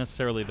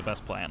necessarily the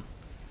best plan.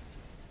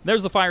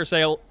 There's the fire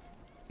sale.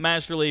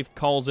 MasterLeaf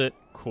calls it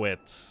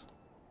quits.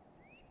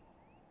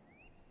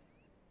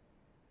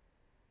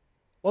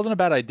 Wasn't a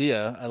bad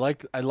idea. I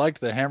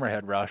liked the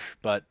Hammerhead rush,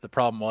 but the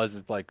problem was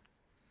like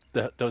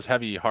those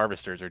heavy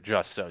harvesters are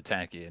just so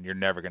tanky, and you're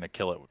never going to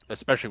kill it,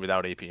 especially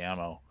without AP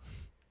ammo.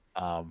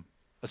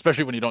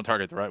 Especially when you don't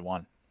target the right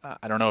one.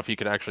 I don't know if you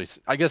could actually...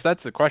 I guess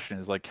that's the question,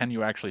 is like, can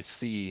you actually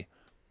see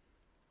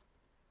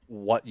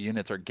what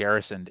units are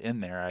garrisoned in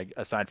there,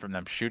 aside from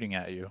them shooting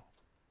at you?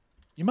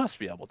 You must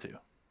be able to.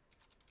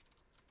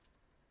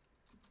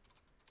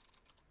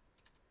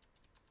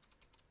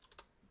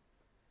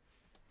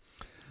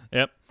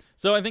 Yep.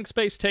 So I think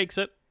Space takes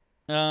it.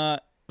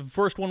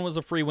 First one was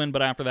a free win,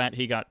 but after that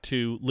he got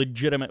 2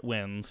 legitimate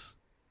wins.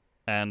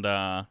 And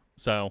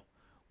so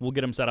we'll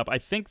get him set up. I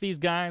think these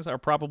guys are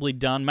probably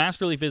done.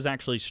 MasterLeaf is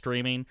actually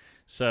streaming,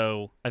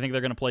 so I think they're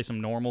going to play some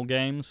normal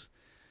games.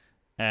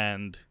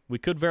 And we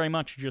could very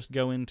much just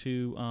go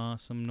into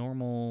some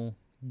normal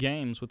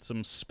games with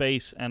some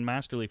Space and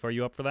MasterLeaf. Are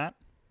you up for that?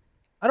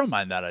 I don't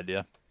mind that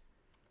idea.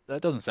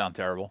 That doesn't sound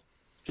terrible.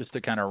 Just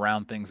to kind of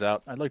round things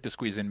out. I'd like to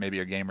squeeze in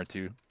maybe a game or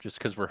two, just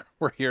because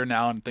we're here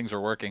now and things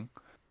are working.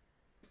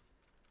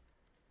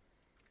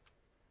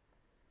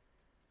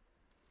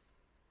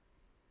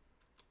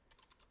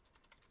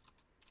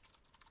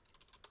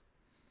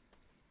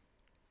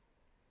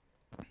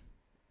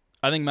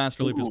 I think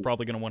MasterLeaf is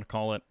probably going to want to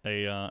call it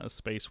a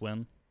Space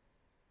win.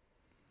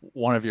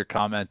 One of your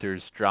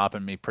commenters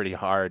dropping me pretty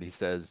hard. He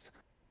says,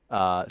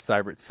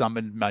 Sybert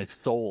summoned my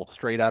soul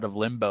straight out of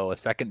limbo a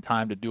second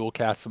time to dual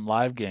cast some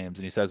live games.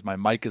 And he says, my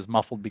mic is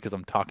muffled because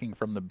I'm talking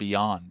from the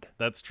beyond.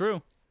 That's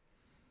true.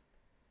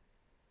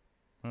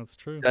 That's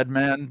true. Dead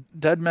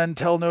men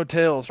tell no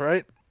tales,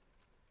 right?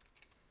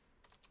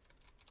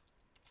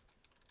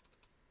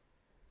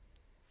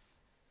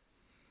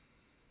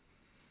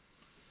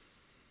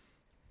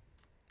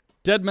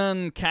 Dead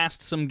men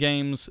cast some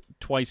games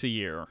twice a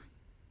year.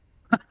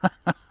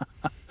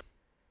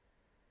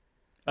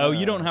 Oh,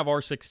 you don't have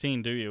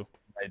R16, do you?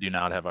 I do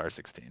not have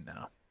R16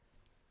 now.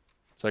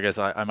 So I guess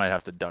I might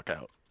have to duck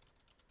out.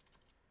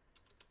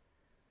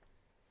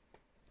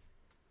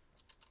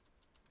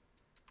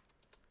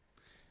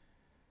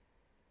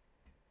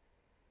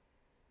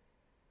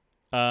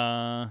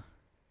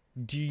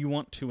 Do you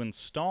want to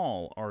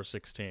install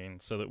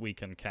R16 so that we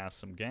can cast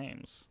some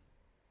games?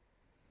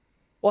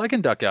 Well, I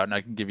can duck out and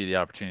I can give you the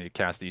opportunity to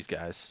cast these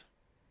guys.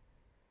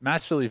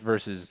 MasterLeaf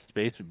versus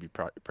Space would be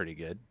pretty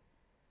good.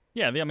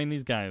 Yeah, I mean,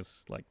 these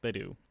guys, like, they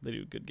do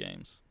good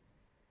games.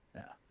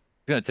 Yeah.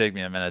 It's going to take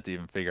me a minute to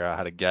even figure out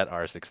how to get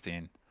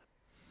R16.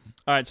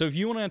 All right, so if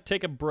you want to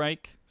take a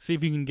break, see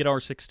if you can get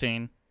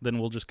R16, then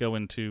we'll just go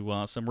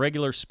into some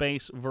regular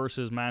Space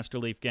versus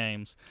MasterLeaf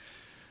games.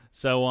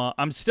 So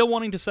I'm still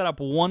wanting to set up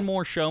one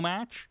more show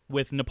match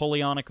with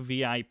Napoleonic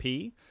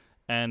VIP,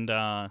 and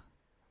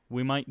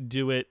we might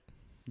do it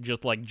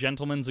just like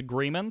gentleman's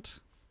agreement,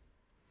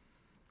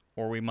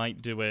 or we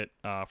might do it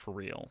for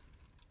real.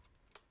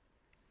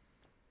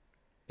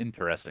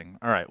 Interesting.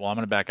 All right, well, I'm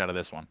going to back out of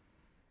this one.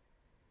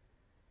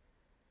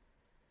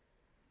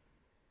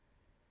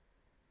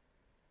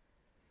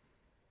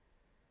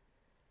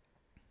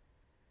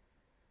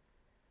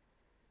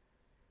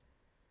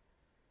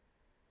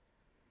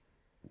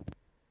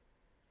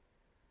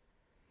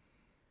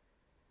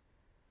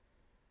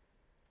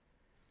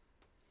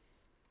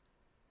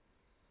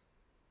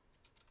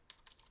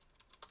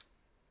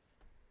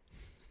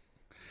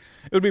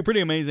 It would be pretty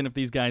amazing if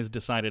these guys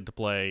decided to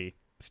play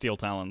Steel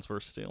Talons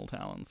versus Steel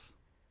Talons.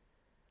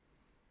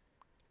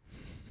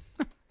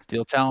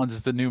 Steel Talons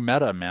is the new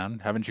meta, man.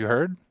 Haven't you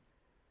heard?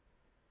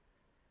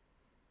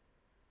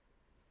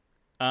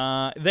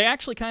 They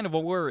actually kind of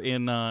were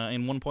in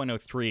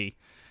 1.03.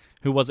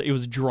 It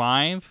was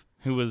Drive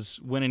who was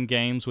winning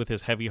games with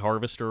his heavy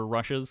harvester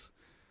rushes.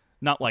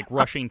 Not like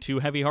rushing 2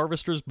 heavy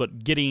harvesters,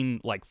 but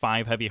getting like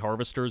 5 heavy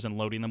harvesters and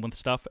loading them with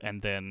stuff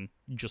and then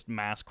just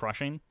mass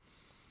crushing.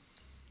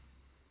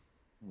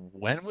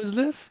 When was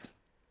this?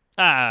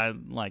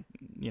 Like,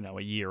 you know,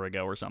 a year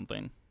ago or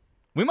something.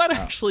 We might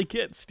actually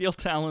get Steel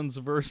Talons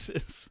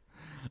versus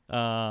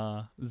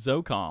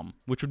ZOCOM,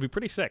 which would be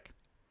pretty sick.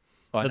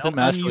 Well, That's an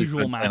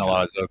unusual matchup. A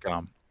lot of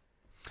ZOCOM.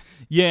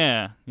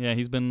 Yeah,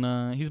 he's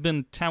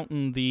been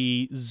touting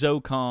the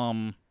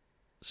ZOCOM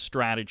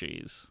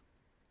strategies.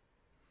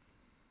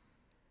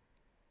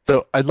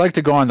 So I'd like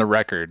to go on the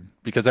record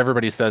because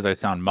everybody says I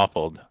sound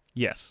muffled.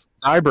 Yes.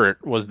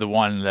 Sybert was the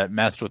one that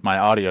messed with my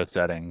audio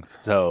settings,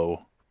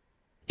 so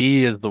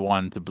he is the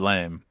one to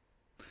blame.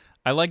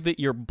 I like that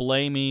you're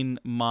blaming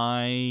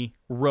my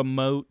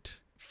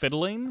remote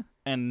fiddling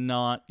and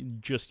not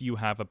just you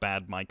have a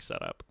bad mic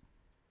setup.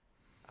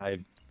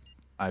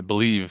 I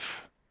believe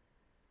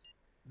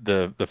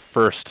the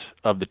first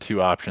of the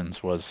two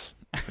options was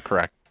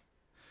correct.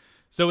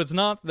 So it's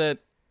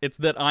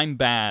that I'm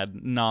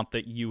bad, not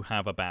that you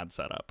have a bad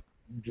setup.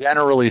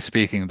 Generally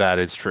speaking, that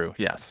is true,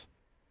 yes.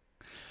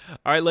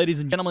 All right, ladies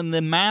and gentlemen,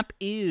 the map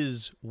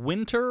is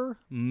Winter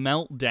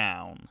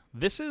Meltdown.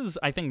 This is,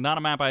 I think, not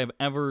a map I have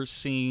ever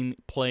seen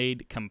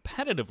played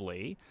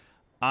competitively.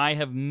 I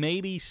have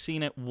maybe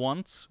seen it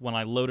once when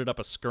I loaded up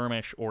a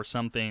skirmish or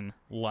something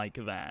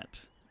like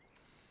that.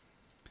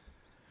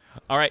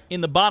 All right,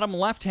 in the bottom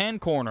left-hand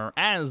corner,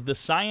 as the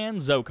Cyan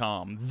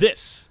ZOCOM,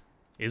 this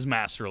is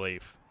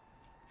MasterLeaf.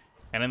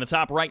 And in the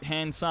top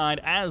right-hand side,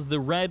 as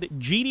the red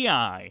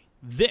GDI,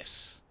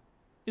 this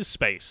is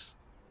Space.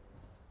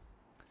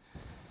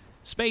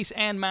 Space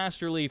and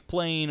MasterLeaf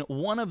playing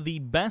one of the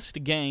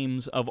best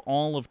games of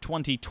all of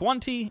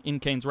 2020 in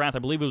Kane's Wrath. I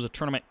believe it was a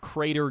tournament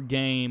crater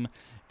game,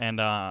 and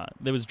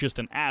there was just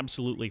an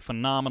absolutely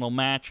phenomenal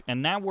match.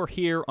 And now we're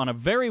here on a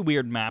very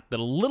weird map that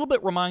a little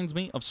bit reminds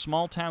me of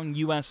Small Town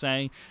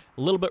USA,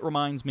 a little bit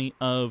reminds me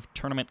of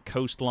Tournament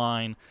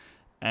Coastline,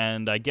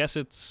 and I guess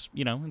it's,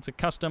 you know, it's a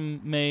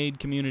custom-made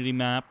community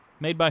map.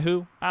 Made by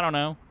who? I don't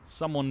know.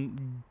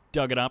 Someone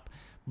dug it up.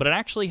 But it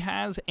actually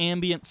has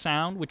ambient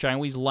sound, which I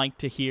always like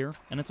to hear,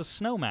 and it's a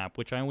snow map,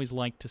 which I always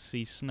like to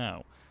see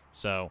snow.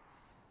 So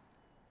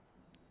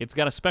it's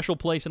got a special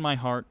place in my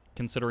heart,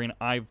 considering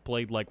I've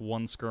played like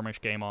one skirmish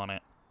game on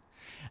it.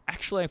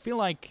 Actually, I feel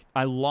like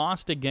I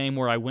lost a game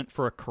where I went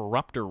for a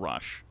Corruptor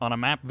Rush on a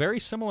map very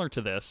similar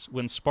to this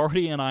when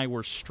Sparty and I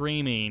were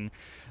streaming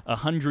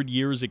 100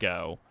 years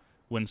ago,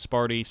 when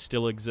Sparty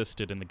still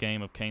existed in the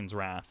game of Kane's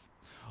Wrath.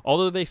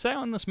 Although they say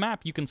on this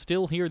map you can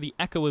still hear the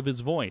echo of his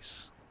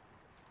voice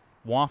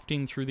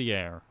wafting through the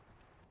air.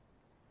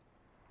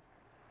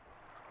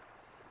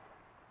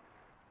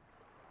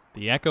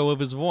 The echo of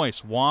his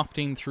voice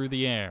wafting through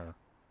the air.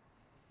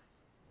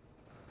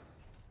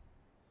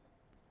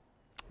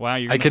 Wow,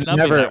 you're going to snub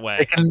me that way.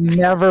 I can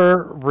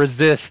never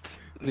resist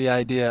the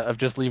idea of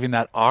just leaving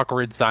that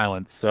awkward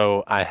silence,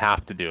 so I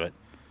have to do it.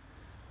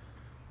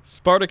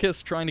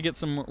 Spartacus trying to get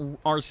some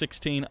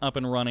R16 up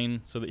and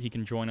running so that he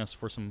can join us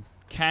for some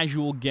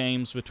casual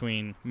games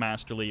between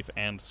MasterLeaf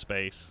and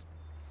Space.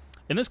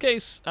 In this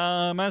case,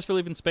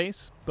 MasterLeaf and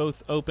Space,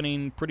 both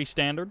opening pretty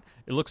standard.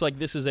 It looks like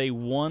this is a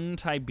one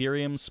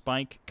Tiberium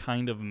spike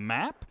kind of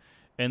map,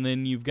 and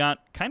then you've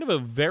got kind of a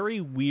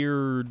very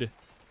weird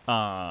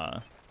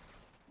path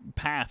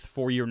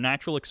for your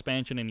natural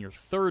expansion in your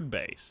third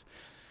base.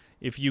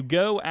 If you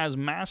go as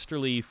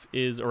MasterLeaf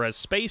is, or as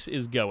Space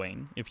is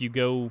going, if you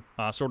go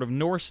sort of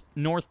north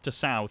to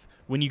south,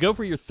 when you go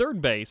for your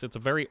third base, it's a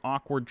very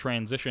awkward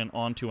transition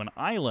onto an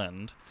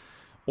island.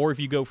 Or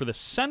if you go for the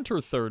center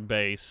third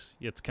base,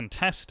 it's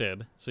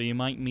contested, so you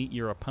might meet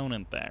your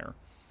opponent there.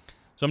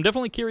 So I'm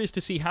definitely curious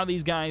to see how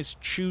these guys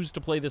choose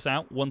to play this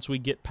out once we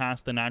get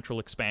past the natural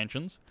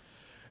expansions.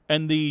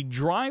 And the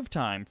drive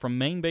time from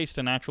main base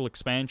to natural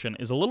expansion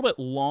is a little bit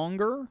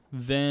longer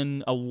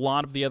than a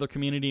lot of the other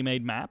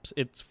community-made maps.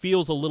 It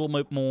feels a little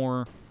bit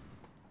more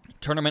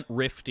tournament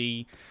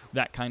rifty,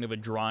 that kind of a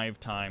drive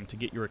time to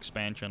get your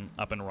expansion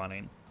up and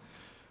running.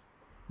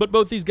 But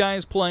both these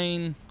guys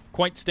playing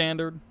quite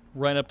standard,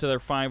 right up to their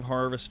 5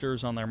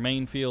 harvesters on their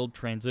main field,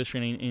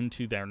 transitioning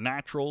into their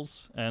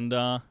naturals, and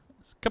a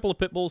couple of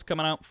pit bulls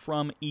coming out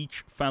from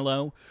each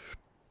fellow.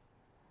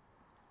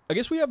 I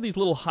guess we have these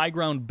little high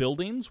ground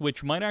buildings,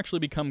 which might actually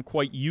become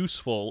quite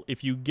useful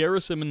if you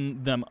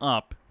garrison them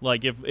up.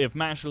 Like if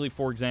MasterLeaf,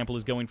 for example,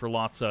 is going for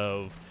lots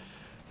of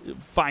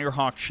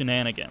Firehawk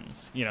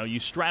shenanigans. You know, you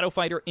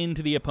stratofighter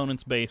into the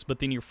opponent's base, but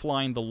then you're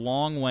flying the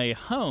long way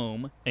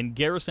home and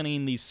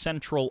garrisoning these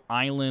central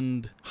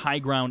island, high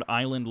ground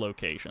island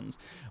locations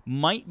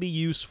might be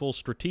useful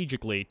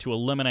strategically to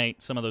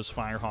eliminate some of those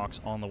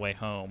Firehawks on the way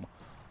home,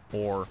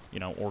 or, you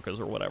know, Orcas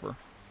or whatever.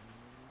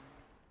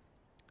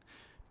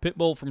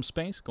 Pitbull from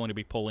Space going to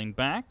be pulling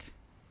back.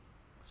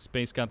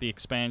 Space got the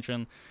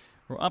expansion.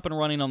 We're up and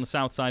running on the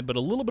south side, but a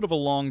little bit of a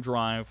long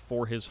drive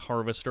for his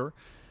harvester.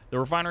 The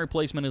refinery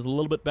placement is a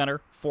little bit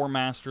better for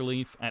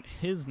MasterLeaf at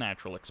his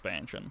natural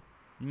expansion.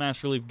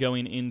 MasterLeaf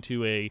going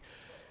into a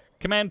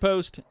command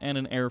post and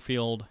an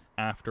airfield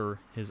after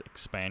his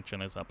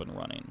expansion is up and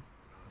running.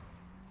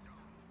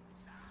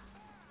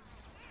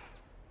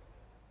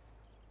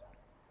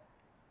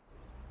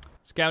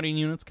 Scouting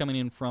units coming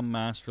in from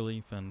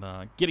MasterLeaf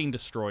and getting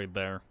destroyed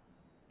there.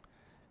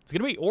 It's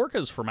going to be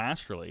Orcas for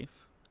MasterLeaf.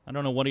 I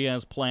don't know what he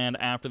has planned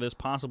after this.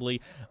 Possibly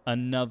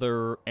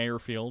another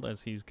airfield,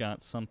 as he's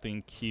got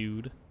something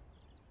queued.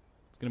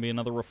 It's going to be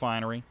another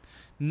refinery.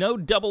 No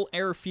double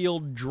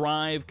airfield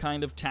drive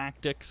kind of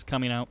tactics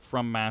coming out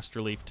from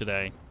MasterLeaf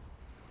today.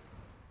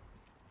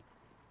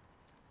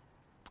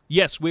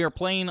 Yes, we are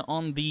playing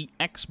on the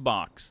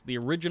Xbox. The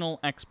original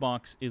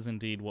Xbox is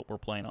indeed what we're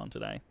playing on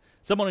today.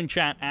 Someone in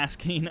chat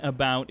asking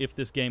about if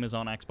this game is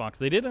on Xbox.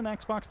 They did an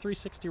Xbox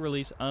 360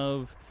 release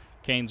of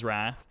Kane's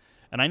Wrath,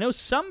 and I know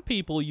some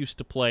people used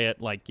to play it,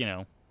 like,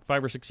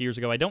 5 or 6 years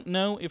ago. I don't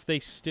know if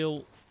they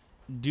still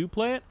do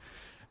play it,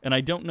 and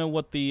I don't know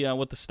what the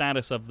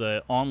status of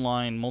the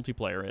online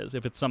multiplayer is.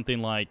 If it's something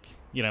like,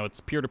 it's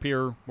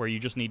peer-to-peer, where you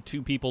just need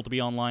 2 people to be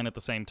online at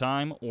the same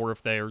time, or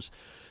if there's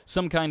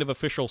some kind of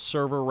official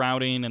server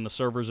routing and the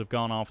servers have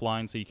gone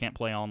offline so you can't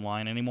play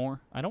online anymore.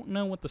 I don't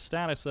know what the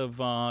status of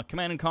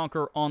Command &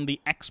 Conquer on the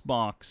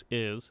Xbox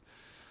is.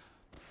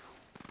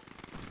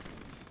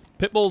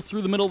 Pitbulls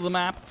through the middle of the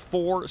map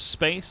for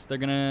space. They're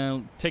going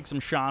to take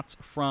some shots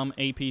from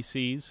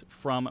APCs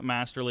from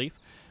MasterLeaf.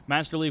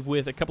 MasterLeaf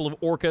with a couple of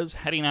Orcas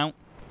heading out.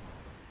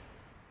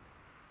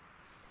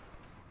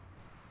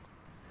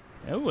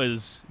 It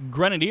was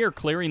Grenadier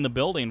clearing the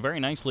building.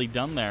 Very nicely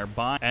done there.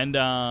 And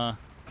a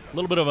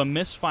little bit of a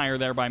misfire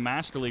there by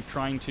MasterLeaf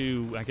trying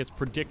to, I guess,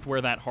 predict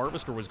where that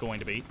harvester was going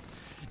to be.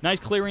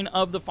 Nice clearing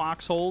of the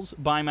foxholes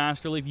by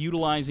MasterLeaf,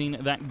 utilizing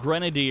that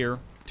Grenadier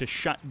to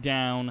shut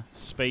down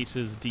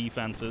Space's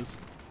defenses.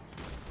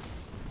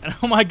 And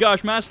oh my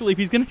gosh, MasterLeaf,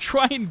 he's going to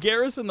try and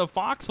garrison the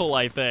foxhole,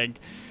 I think.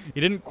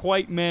 He didn't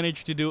quite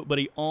manage to do it, but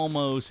he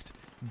almost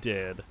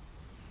did.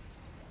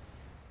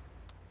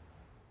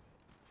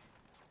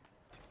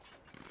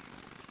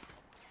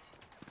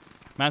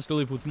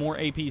 MasterLeaf with more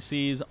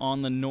APCs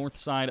on the north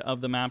side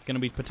of the map. Going to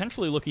be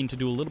potentially looking to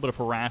do a little bit of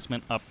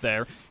harassment up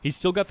there. He's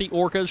still got the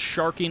Orcas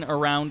sharking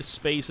around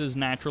Space's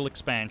natural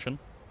expansion.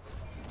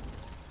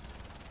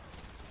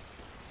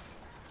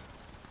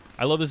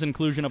 I love this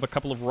inclusion of a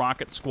couple of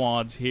rocket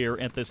squads here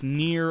at this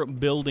near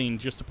building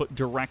just to put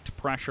direct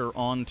pressure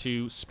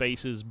onto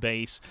Space's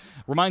base.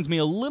 Reminds me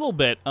a little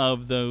bit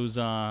of those,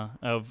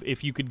 of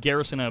if you could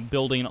garrison a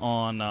building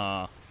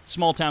on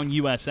Small Town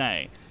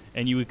USA,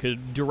 and you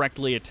could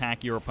directly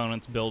attack your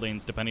opponent's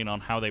buildings depending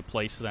on how they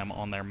place them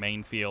on their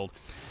main field.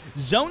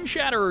 Zone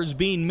Shatterers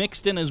being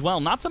mixed in as well.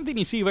 Not something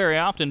you see very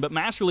often, but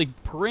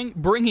MasterLeaf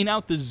bringing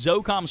out the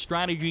ZOCOM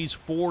strategies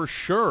for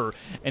sure,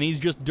 and he's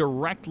just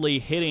directly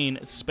hitting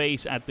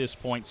Space at this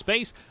point.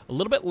 Space, a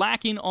little bit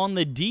lacking on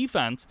the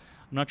defense.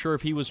 I'm not sure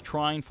if he was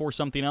trying for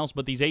something else,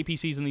 but these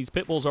APCs and these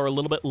Pitbulls are a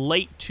little bit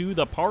late to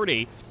the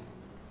party.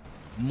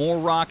 More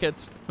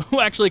rockets.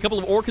 Actually, a couple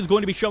of Orcas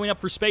going to be showing up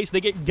for Space. They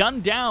get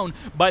gunned down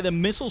by the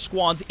missile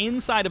squads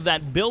inside of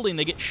that building.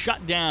 They get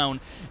shut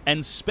down,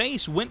 and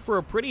Space went for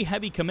a pretty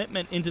heavy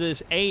commitment into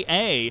this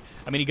AA.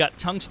 I mean, he got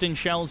tungsten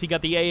shells, he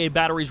got the AA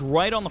batteries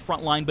right on the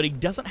front line, but he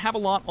doesn't have a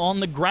lot on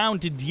the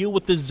ground to deal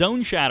with the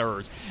Zone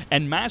Shatterers.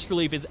 And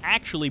MasterLeaf is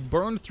actually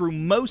burned through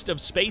most of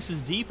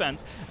Space's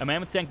defense. A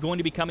Mammoth Tank going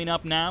to be coming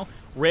up now.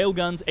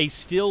 Railguns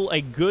still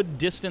a good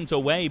distance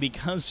away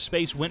because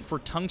Space went for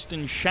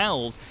tungsten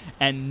shells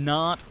and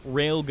not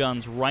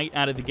railguns right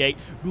out of the gate.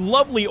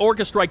 Lovely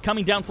Orca Strike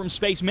coming down from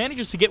Space.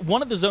 Manages to get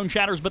one of the Zone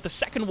Shatters, but the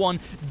second one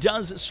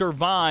does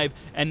survive.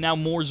 And now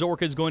more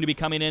Zorka is going to be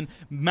coming in.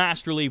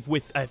 MasterLeaf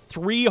with a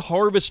 3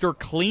 Harvester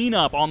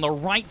cleanup on the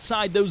right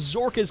side. Those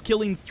Zorkas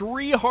killing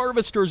 3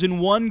 Harvesters in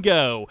one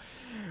go.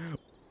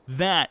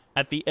 That,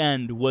 at the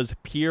end, was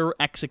pure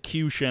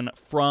execution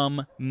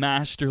from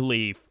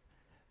MasterLeaf.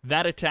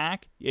 That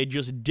attack, it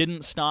just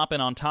didn't stop,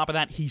 and on top of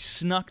that, he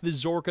snuck the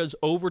Zorkas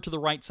over to the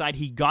right side.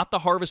 He got the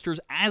Harvesters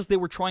as they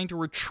were trying to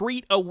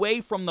retreat away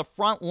from the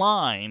front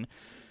line,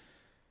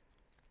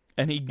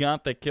 and he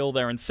got the kill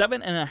there. In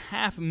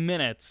 7.5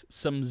 minutes,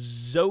 some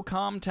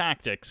ZOCOM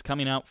tactics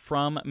coming out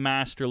from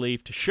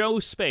MasterLeaf to show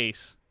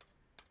Space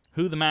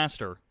who the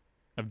master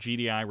of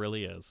GDI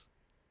really is.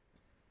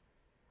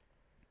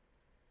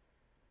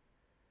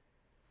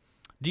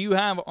 Do you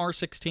have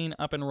R16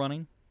 up and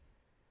running?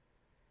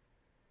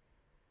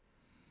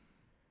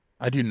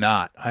 I do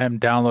not. I am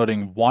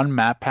downloading one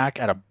map pack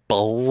at a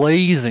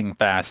blazing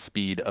fast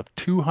speed of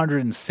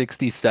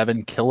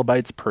 267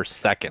 kilobytes per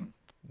second.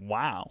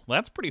 Wow,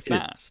 that's pretty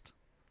fast.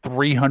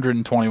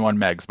 321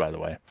 megs, by the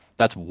way.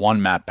 That's one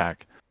map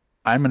pack.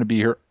 I'm going to be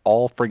here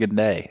all friggin'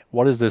 day.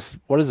 What is this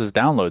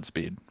download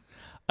speed?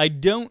 I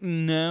don't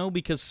know,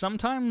 because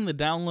sometimes the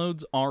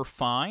downloads are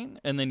fine,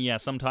 and then, yeah,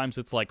 sometimes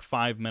it's like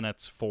 5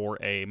 minutes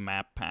for a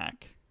map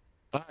pack.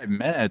 5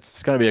 minutes?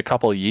 It's going to be a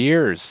couple of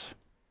years.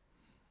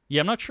 Yeah,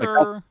 I'm not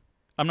sure. Like,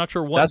 I'm not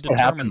sure what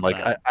determines what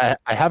happened. Like,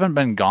 I haven't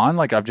been gone.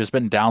 Like, I've just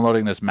been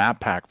downloading this map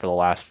pack for the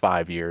last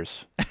 5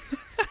 years.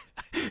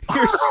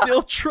 You're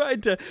still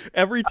trying to,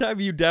 every time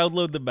you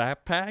download the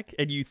map pack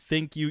and you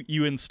think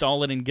you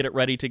install it and get it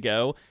ready to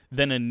go,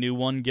 then a new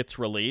one gets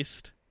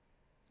released.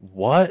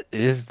 What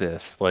is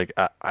this? Like,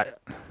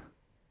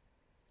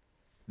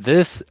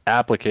 this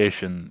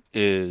application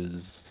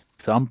is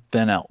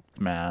something else,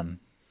 man.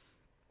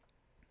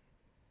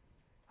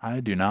 I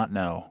do not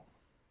know.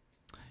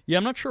 Yeah,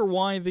 I'm not sure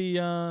why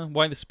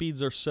the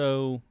speeds are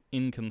so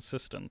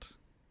inconsistent.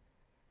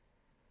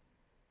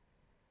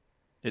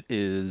 It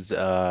is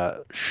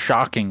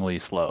shockingly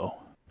slow.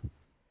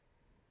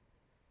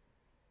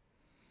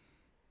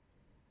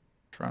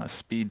 Let's run a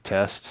speed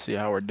test, see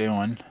how we're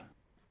doing.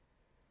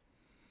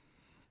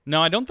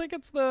 No, I don't think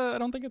it's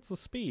the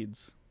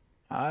speeds.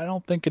 I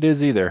don't think it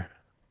is either.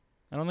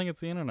 I don't think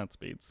it's the internet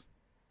speeds.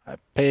 I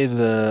pay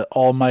the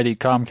almighty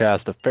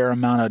Comcast a fair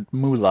amount of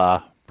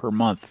moolah per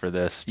month for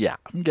this. Yeah,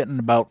 I'm getting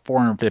about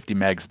 450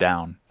 megs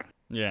down.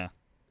 Yeah.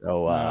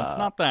 So No, it's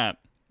not that.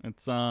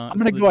 It's I'm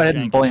gonna go ahead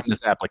and blame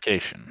this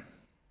application.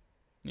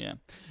 Yeah.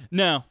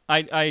 No,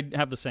 I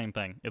have the same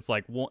thing. It's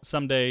like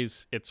some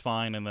days it's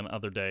fine, and then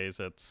other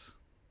days it's.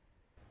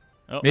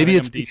 Oh, maybe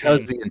it's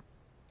because the.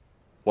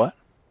 What?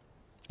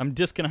 I'm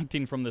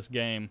disconnecting from this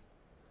game.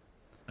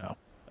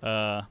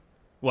 Oh.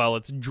 Well,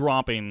 it's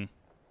dropping.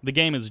 The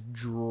game is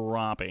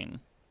dropping,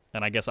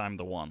 and I guess I'm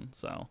the one.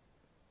 So.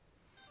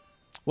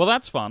 Well,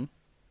 that's fun.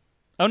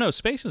 Oh no,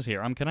 Space is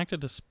here. I'm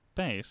connected to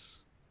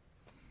Space.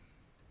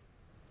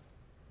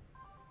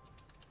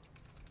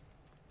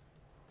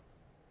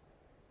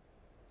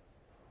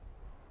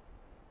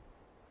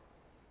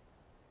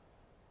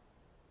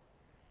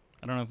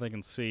 I don't know if they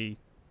can see.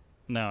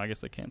 No, I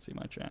guess they can't see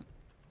my chat.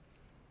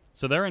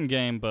 So they're in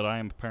game, but I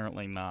am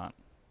apparently not.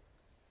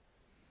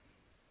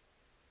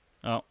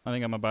 Oh, I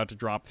think I'm about to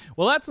drop.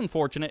 Well, that's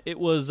unfortunate. It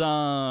was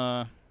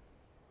like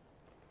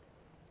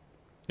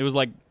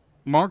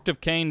Marked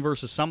of Kane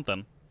versus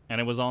something, and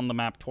it was on the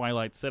map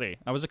Twilight City.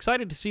 I was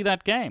excited to see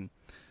that game,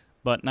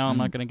 but now I'm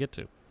not going to get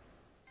to.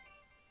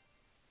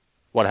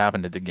 What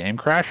happened? Did the game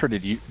crash, or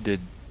did you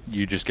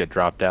just get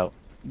dropped out?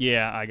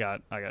 Yeah, I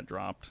got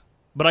dropped.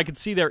 But I could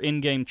see their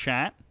in-game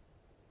chat.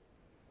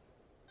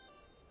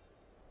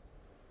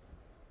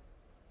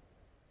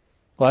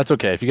 Well, that's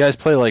okay. If you guys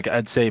play, like,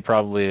 I'd say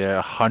probably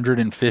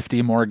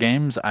 150 more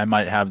games, I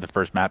might have the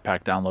first map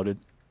pack downloaded.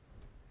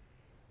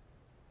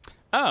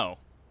 Oh,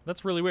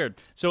 that's really weird.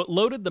 So it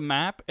loaded the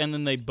map, and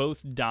then they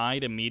both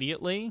died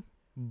immediately,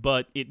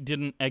 but it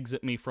didn't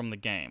exit me from the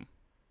game.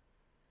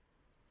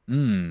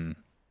 So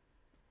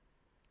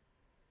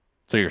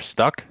you're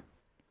stuck?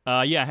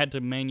 Yeah, I had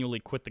to manually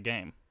quit the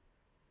game.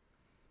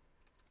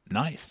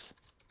 Nice.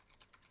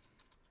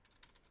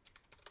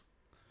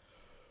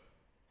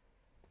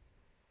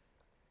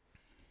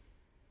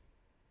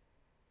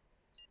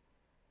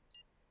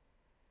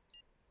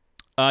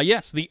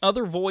 Yes, the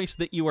other voice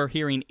that you are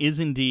hearing is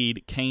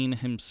indeed Kane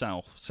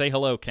himself. Say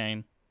hello,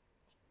 Kane.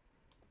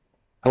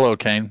 Hello,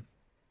 Kane.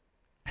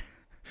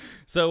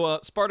 So,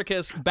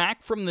 Spartacus,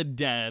 back from the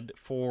dead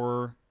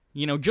for,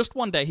 just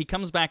one day. He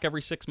comes back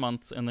every 6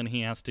 months, and then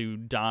he has to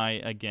die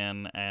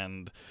again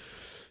and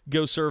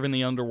go serve in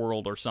the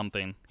underworld or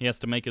something. He has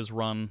to make his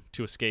run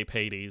to escape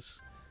Hades.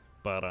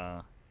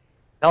 But,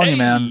 telling you,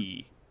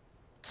 man,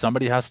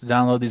 somebody has to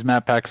download these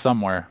map packs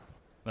somewhere.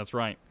 That's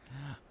right.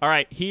 All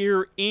right, we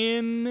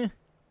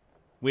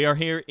are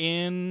here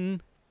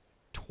in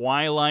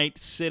Twilight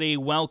City.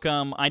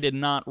 Welcome. I did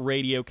not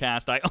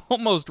radiocast. I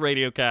almost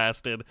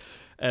radiocasted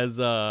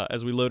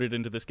as we loaded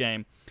into this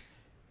game.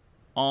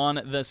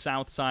 On the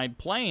south side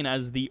plain,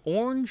 as the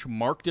orange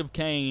Marked of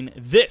Kane,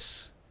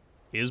 this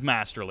is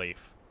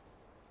MasterLeaf.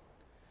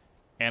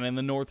 And in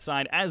the north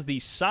side, as the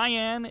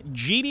cyan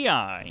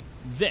GDI,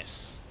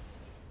 this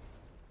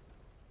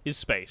is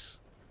Space.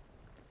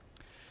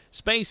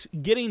 Space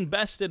getting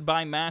bested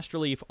by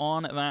MasterLeaf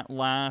on that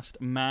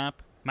last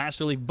map.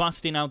 MasterLeaf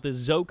busting out the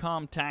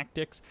ZOCOM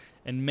tactics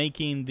and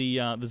making the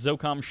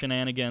ZOCOM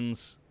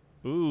shenanigans.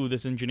 Ooh,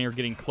 this engineer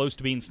getting close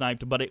to being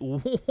sniped, but it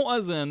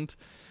wasn't.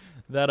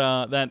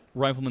 That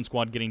rifleman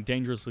squad getting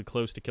dangerously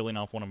close to killing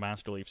off one of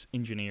MasterLeaf's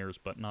engineers,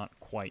 but not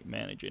quite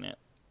managing it.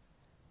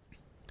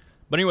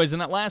 But anyways, in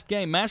that last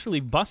game,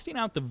 MasterLeaf busting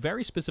out the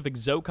very specific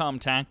ZOCOM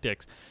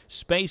tactics.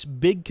 Space,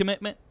 big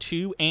commitment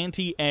to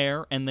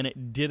anti-air, and then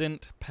it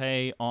didn't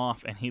pay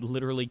off, and he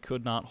literally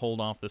could not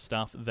hold off the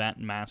stuff that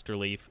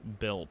MasterLeaf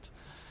built.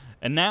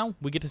 And now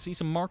we get to see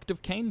some Marked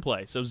of Kane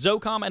play. So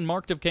ZOCOM and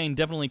Marked of Kane,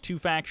 definitely two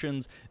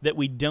factions that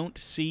we don't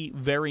see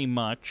very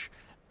much,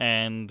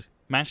 and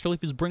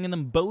MasterLeaf is bringing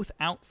them both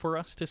out for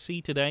us to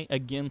see today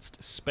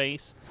against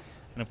Space.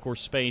 And, of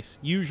course, Space,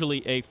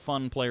 usually a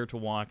fun player to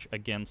watch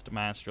against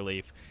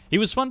MasterLeaf. He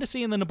was fun to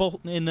see in the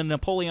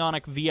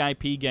Napoleonic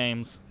VIP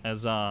games,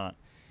 as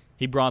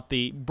he brought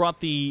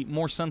the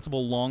more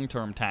sensible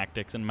long-term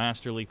tactics, and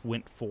MasterLeaf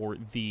went for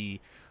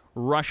the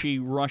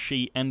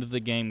rushy, end of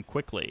the game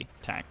quickly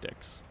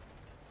tactics.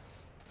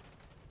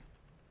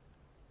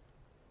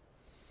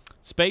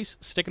 Space,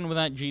 sticking with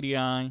that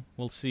GDI.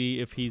 We'll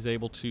see if he's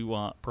able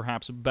to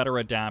perhaps better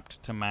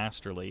adapt to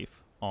MasterLeaf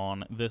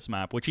on this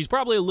map, which he's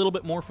probably a little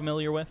bit more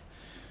familiar with.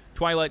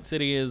 Twilight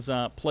City is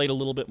played a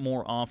little bit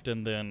more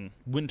often than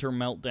Winter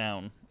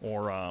Meltdown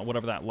or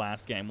whatever that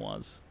last game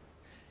was.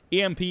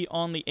 EMP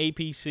on the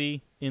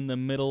APC in the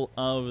middle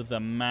of the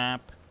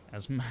map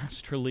as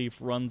MasterLeaf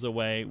runs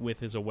away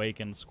with his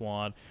Awakened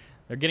squad.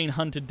 They're getting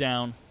hunted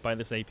down by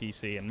this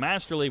APC, and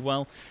MasterLeaf,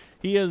 well,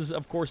 He has,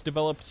 of course,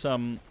 developed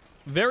some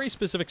very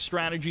specific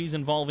strategies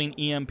involving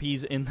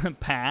EMPs in the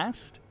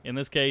past. In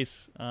this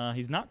case,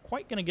 he's not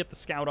quite going to get the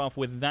scout off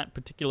with that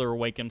particular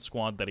Awakened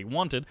squad that he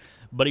wanted,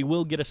 but he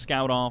will get a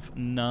scout off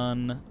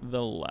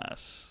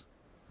nonetheless.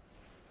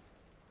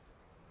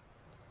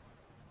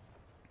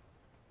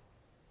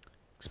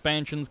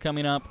 Expansions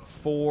coming up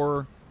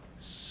for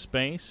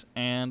Space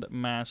and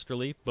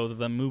MasterLeaf, both of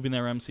them moving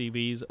their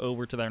MCVs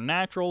over to their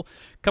natural.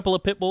 Couple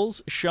of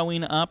Pitbulls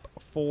showing up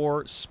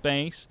for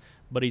Space,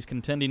 but he's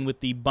contending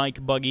with the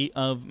bike buggy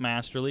of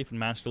MasterLeaf, and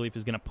MasterLeaf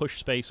is going to push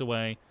Space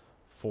away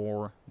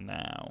for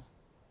now.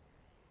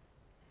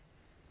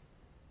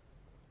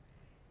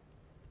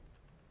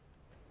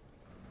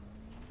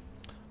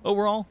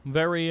 Overall,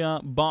 very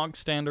bog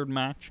standard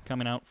match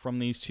coming out from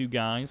these two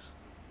guys.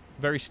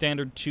 Very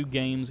standard 2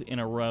 games in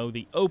a row,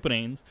 the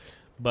openings.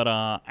 But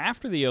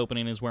after the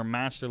opening is where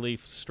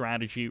MasterLeaf's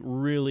strategy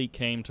really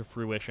came to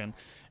fruition.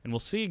 And we'll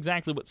see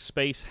exactly what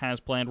Space has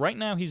planned. Right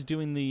now, he's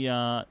doing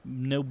the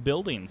no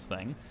buildings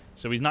thing.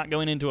 So he's not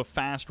going into a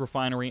fast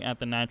refinery at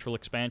the natural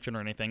expansion or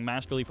anything.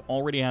 MasterLeaf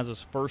already has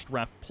his first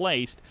ref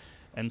placed,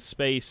 and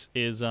Space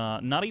is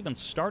not even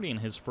starting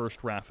his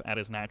first ref at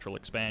his natural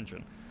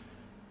expansion.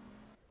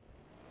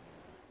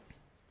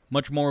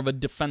 Much more of a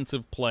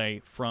defensive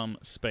play from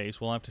Space.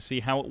 We'll have to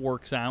see how it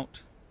works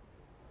out.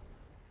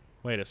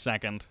 Wait a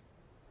second.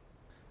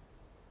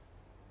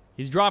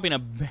 He's dropping a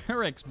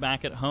barracks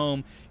back at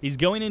home. He's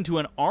going into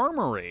an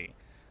armory.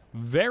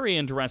 Very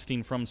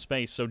interesting from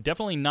Space. So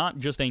definitely not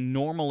just a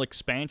normal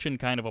expansion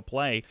kind of a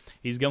play.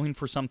 He's going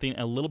for something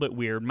a little bit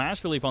weird.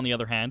 MasterLeaf, on the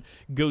other hand,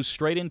 goes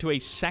straight into a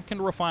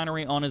second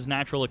refinery on his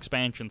natural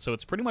expansion. So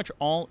it's pretty much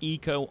all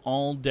eco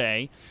all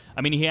day.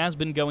 I mean, he has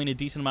been going a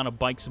decent amount of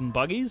bikes and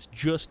buggies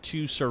just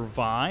to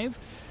survive.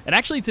 And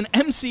actually, it's an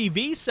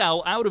MCV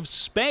cell out of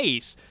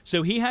Space,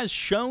 so he has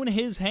shown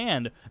his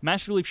hand.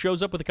 MasterLeaf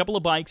shows up with a couple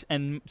of bikes,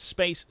 and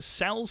Space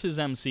sells his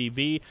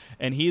MCV,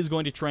 and he is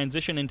going to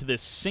transition into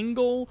this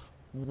single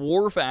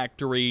war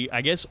factory,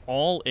 I guess,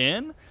 all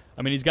in.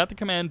 I mean, he's got the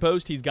command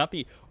post, he's got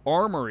the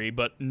armory,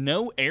 but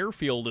no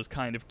airfield is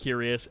kind of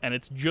curious, and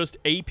it's just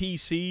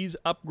APCs,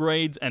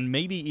 upgrades, and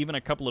maybe even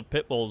a couple of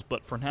Pitbulls,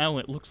 but for now,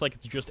 it looks like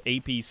it's just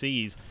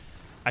APCs.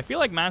 I feel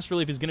like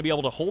MasterLeaf is going to be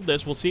able to hold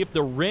this. We'll see if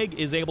the rig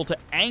is able to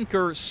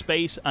anchor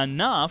Space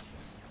enough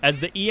as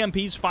the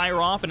EMPs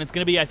fire off, and it's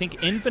going to be, I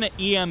think, infinite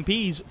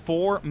EMPs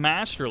for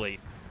MasterLeaf.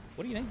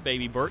 What do you think,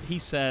 Baby Bert? He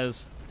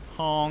says,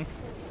 honk.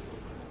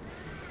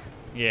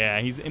 Yeah,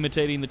 he's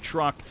imitating the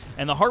truck,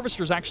 and the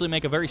harvesters actually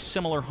make a very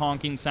similar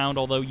honking sound,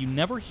 although you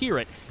never hear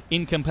it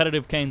in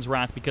competitive Kane's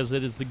Wrath because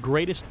it is the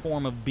greatest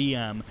form of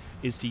BM,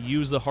 is to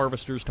use the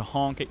harvesters to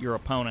honk at your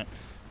opponent.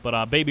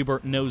 But Baby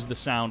Bert knows the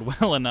sound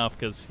well enough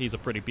because he's a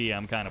pretty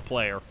BM kind of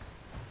player.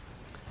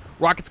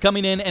 Rockets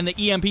coming in, and the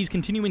EMPs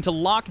continuing to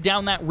lock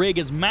down that rig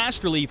as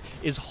MasterLeaf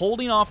is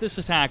holding off this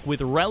attack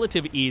with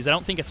relative ease. I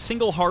don't think a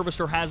single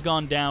harvester has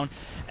gone down,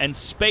 and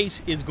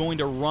Space is going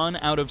to run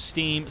out of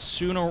steam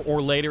sooner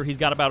or later. He's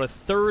got about a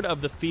third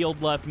of the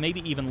field left, maybe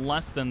even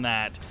less than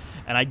that,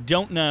 and I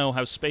don't know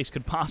how Space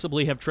could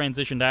possibly have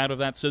transitioned out of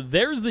that. So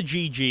there's the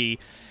GG,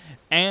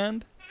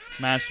 and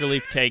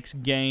MasterLeaf takes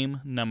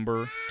game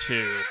number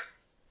 2.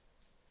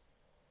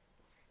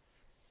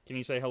 Can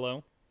you say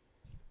hello?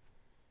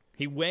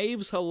 He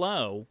waves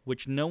hello,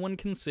 which no one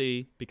can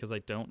see because I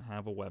don't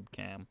have a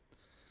webcam.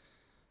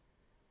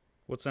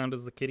 What sound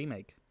does the kitty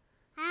make?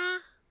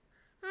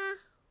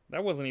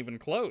 That wasn't even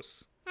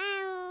close.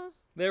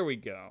 There we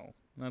go.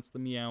 That's the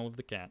meow of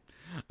the cat.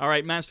 All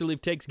right,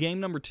 MasterLeaf takes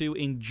game number 2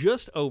 in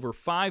just over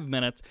 5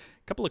 minutes.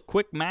 A couple of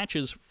quick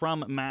matches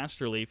from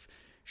MasterLeaf,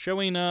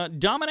 showing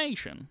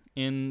domination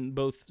in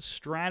both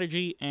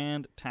strategy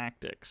and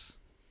tactics.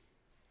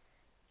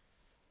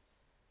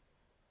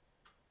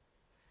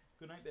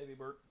 Good night, Baby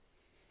Bert.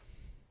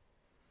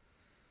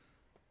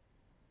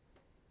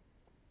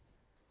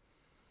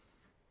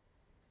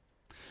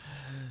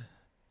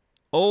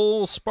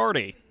 Old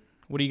Sparty,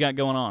 what do you got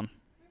going on?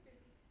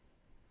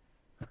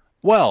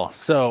 Well,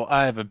 so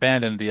I've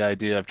abandoned the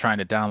idea of trying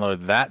to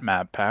download that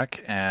map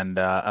pack, and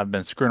I've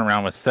been screwing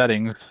around with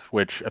settings,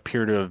 which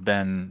appear to have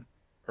been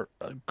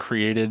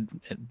created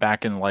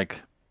back in,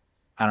 like,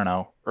 I don't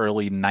know,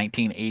 early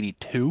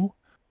 1982.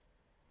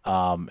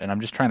 And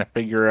I'm just trying to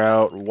figure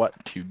out what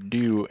to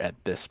do at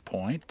this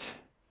point.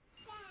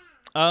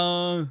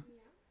 Apparently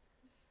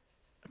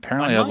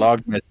I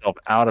logged myself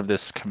out of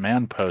this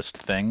command post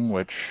thing,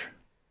 which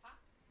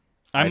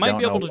I might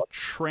be able to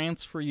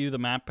transfer you the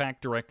map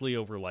pack directly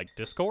over, like,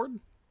 Discord. Did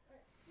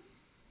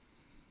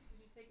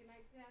you say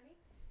goodnight to Daddy?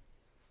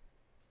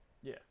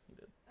 Yeah, he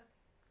did. Okay.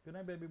 Good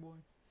night, baby boy.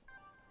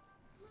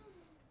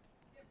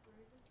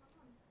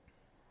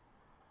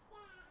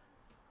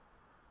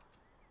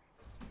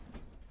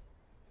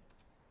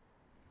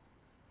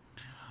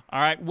 All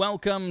right,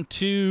 welcome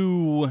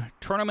to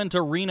Tournament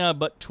Arena,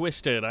 but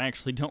Twisted. I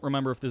actually don't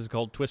remember if this is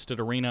called Twisted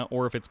Arena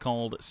or if it's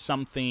called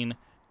something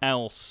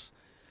else.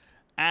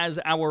 As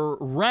our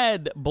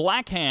red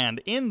black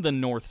hand in the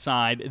north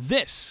side,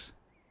 this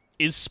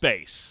is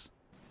Space.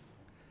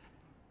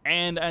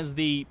 And as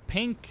the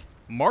pink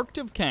marked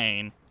of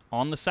Kane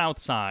on the south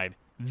side,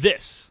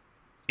 this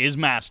is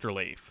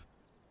MasterLeaf.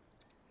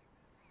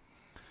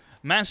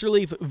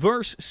 MasterLeaf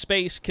versus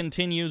Space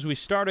continues. We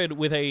started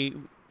with a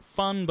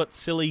fun but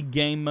silly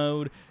game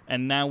mode,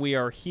 and now we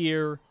are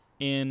here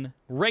in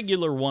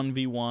regular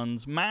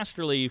 1v1s.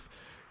 MasterLeaf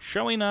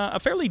showing a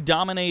fairly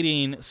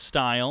dominating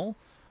style.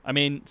 I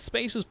mean,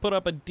 Space has put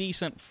up a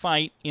decent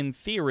fight in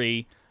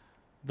theory.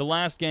 The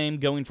last game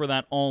going for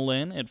that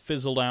all-in, it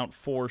fizzled out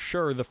for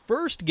sure. The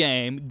first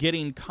game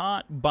getting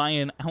caught by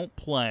an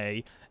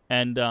outplay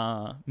and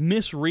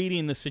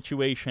misreading the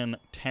situation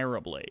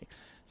terribly.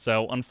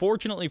 So,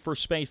 unfortunately for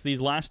Space, these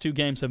last two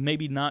games have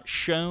maybe not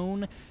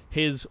shown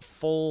his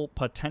full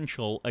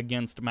potential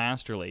against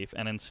MasterLeaf,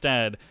 and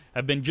instead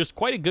have been just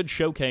quite a good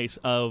showcase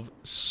of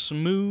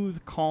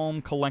smooth,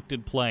 calm,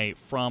 collected play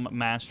from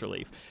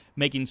MasterLeaf.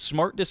 Making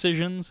smart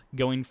decisions,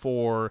 going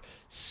for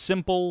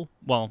simple,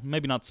 well,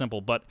 maybe not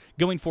simple, but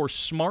going for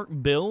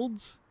smart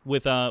builds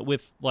with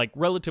like,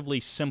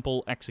 relatively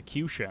simple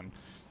execution,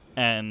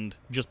 and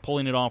just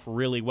pulling it off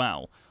really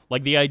well.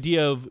 Like the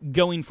idea of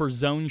going for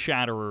zone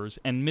shatterers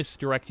and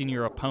misdirecting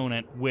your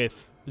opponent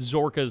with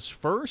Zorka's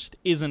first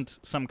isn't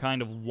some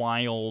kind of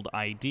wild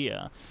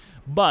idea.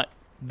 But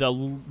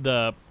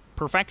the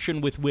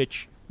perfection with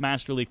which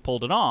MasterLeaf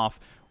pulled it off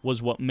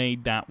was what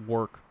made that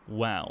work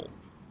well.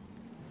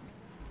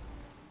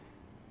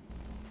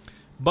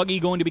 Buggy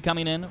going to be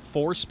coming in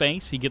for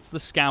Space. He gets the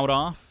scout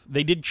off.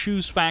 They did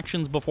choose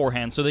factions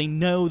beforehand, so they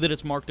know that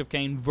it's Marked of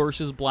Kane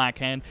versus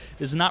Blackhand.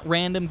 This is not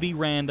random v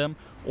random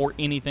or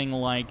anything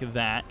like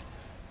that.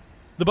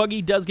 The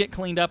buggy does get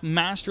cleaned up.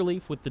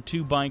 MasterLeaf with the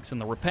 2 bikes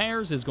and the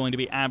repairs is going to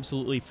be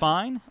absolutely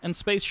fine, and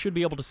Space should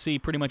be able to see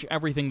pretty much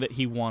everything that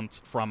he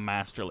wants from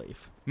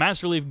MasterLeaf.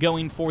 MasterLeaf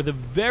going for the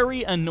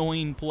very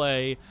annoying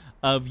play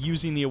of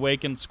using the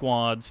Awakened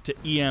squads to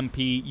EMP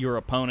your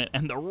opponent,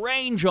 and the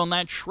range on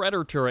that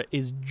Shredder turret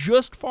is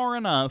just far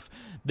enough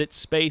that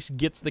Space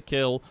gets the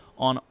kill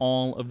on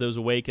all of those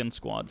Awakened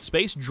squads.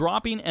 Space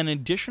dropping an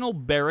additional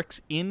barracks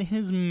in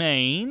his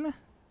main.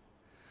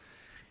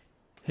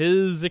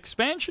 His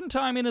expansion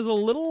timing is a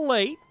little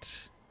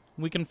late.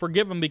 We can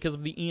forgive him because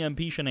of the EMP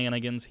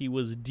shenanigans he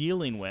was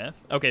dealing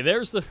with. Okay,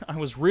 there's the... I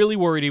was really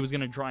worried he was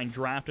going to try and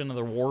draft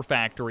another War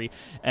Factory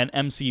and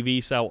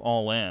MCV sell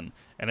all in.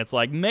 And it's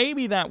like,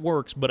 maybe that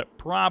works, but it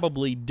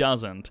probably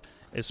doesn't.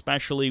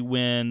 Especially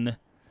when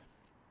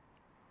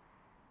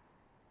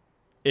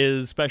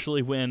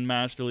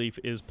MasterLeaf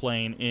is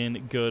playing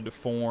in good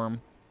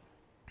form.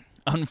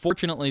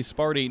 Unfortunately,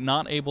 Sparty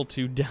not able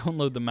to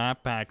download the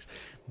map packs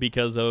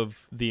because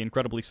of the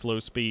incredibly slow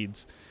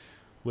speeds,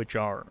 which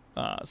are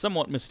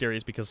somewhat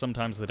mysterious because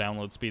sometimes the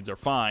download speeds are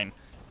fine.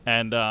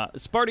 And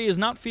Sparty is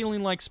not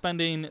feeling like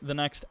spending the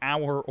next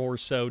hour or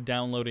so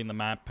downloading the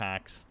map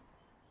packs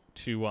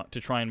to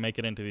try and make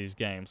it into these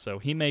games. So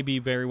he may be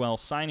very well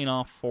signing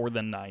off for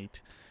the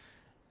night.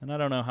 And I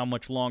don't know how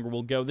much longer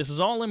we'll go. This is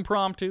all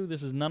impromptu.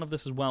 None of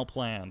this is well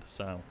planned.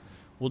 So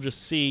we'll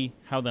just see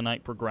how the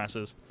night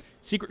progresses.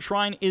 Secret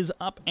Shrine is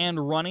up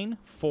and running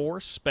for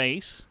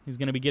Space. He's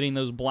going to be getting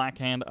those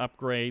Blackhand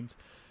upgrades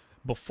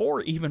before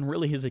even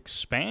really his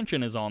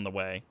expansion is on the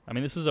way. I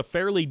mean, this is a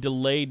fairly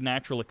delayed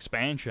natural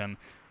expansion.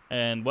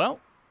 And, well,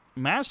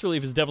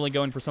 MasterLeaf is definitely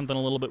going for something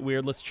a little bit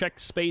weird. Let's check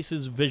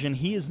Space's vision.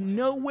 He is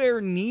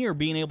nowhere near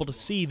being able to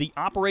see the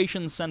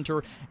Operations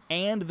Center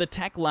and the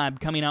Tech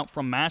Lab coming out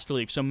from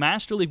MasterLeaf. So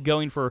MasterLeaf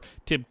going for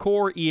Tib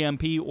Core,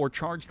 EMP, or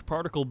Charged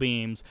Particle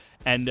Beams,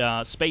 and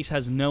Space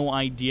has no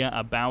idea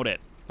about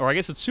it. Or I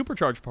guess it's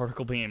Supercharged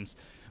Particle Beams,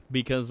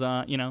 because,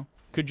 you know,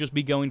 could just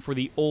be going for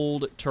the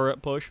old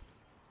turret push.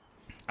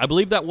 I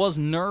believe that was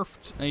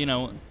nerfed, you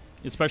know,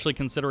 especially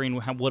considering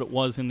what it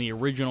was in the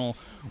original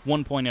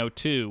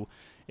 1.02.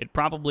 It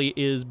probably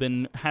has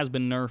been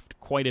nerfed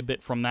quite a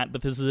bit from that,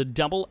 but this is a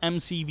double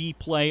MCV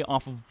play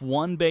off of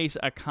 1 base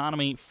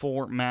economy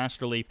for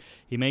MasterLeaf.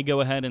 He may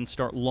go ahead and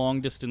start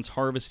long-distance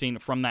harvesting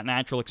from that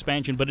natural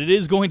expansion, but it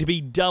is going to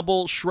be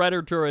double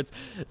Shredder turrets.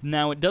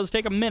 Now, it does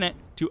take a minute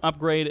to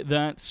upgrade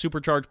that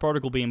Supercharged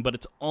Particle Beam, but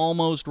it's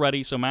almost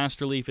ready, so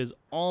MasterLeaf is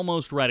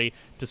almost ready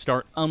to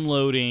start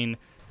unloading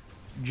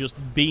just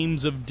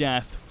beams of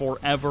death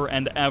forever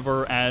and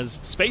ever, as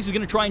Space is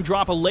going to try and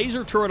drop a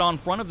laser turret on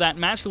front of that.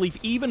 MasterLeaf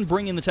even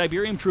bringing the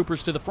Tiberium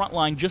Troopers to the front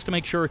line just to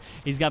make sure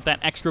he's got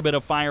that extra bit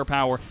of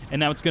firepower. And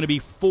now it's going to be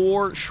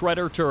 4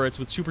 Shredder turrets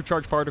with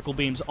Supercharged Particle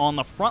Beams on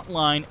the front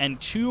line and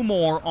 2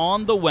 more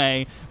on the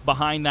way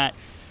behind that.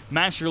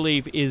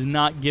 MasterLeaf is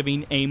not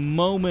giving a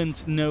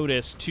moment's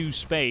notice to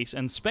Space,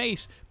 and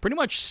Space pretty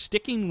much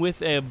sticking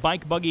with a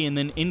bike, buggy, and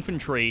then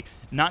infantry,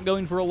 not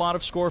going for a lot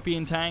of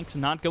Scorpion tanks,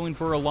 not going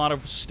for a lot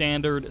of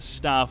standard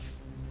stuff.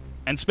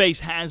 And Space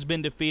has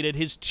been defeated.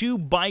 His 2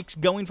 bikes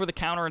going for the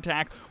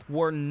counterattack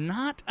were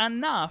not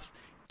enough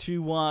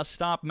to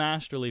stop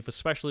MasterLeaf,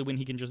 especially when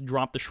he can just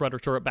drop the Shredder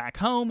turret back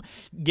home,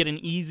 get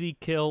an easy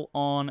kill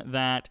on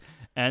that,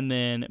 and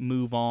then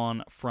move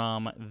on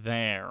from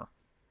there.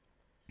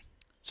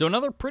 So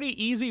another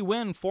pretty easy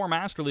win for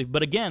MasterLeaf,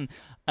 but again,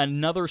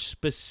 another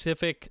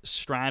specific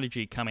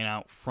strategy coming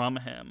out from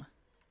him.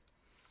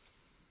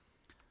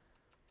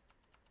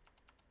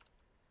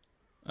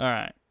 All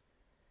right.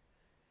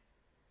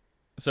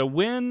 So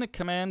when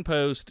Command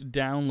Post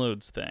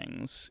downloads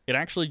things, it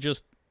actually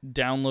just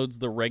downloads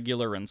the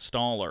regular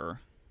installer.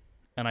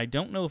 And I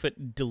don't know if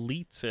it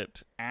deletes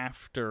it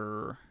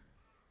after...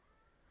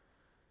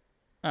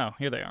 Oh,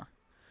 here they are.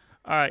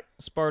 All right,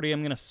 Sparty,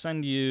 I'm going to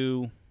send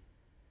you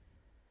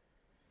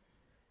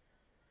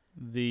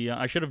the...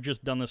 I should have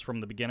just done this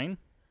from the beginning.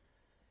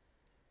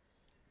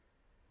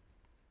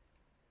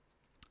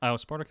 Oh,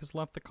 Spartacus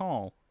left the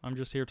call. I'm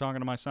just here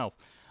talking to myself.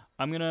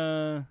 I'm going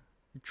to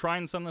try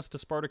and send this to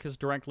Spartacus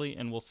directly,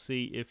 and we'll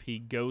see if he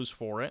goes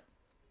for it.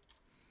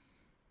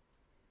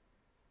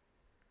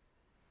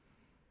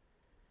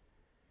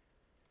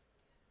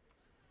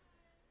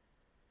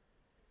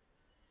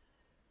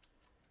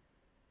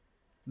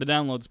 The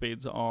download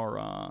speeds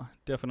are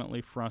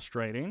definitely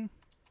frustrating.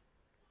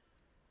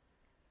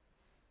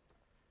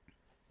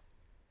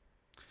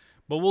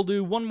 But we'll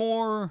do one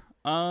more...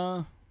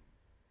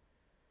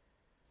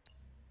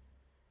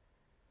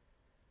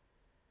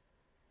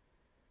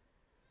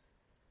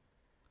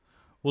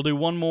 We'll do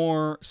one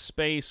more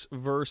Space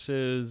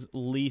versus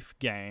Leaf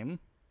game,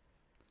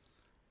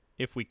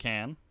 if we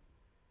can.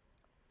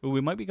 Ooh, we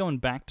might be going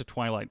back to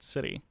Twilight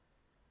City.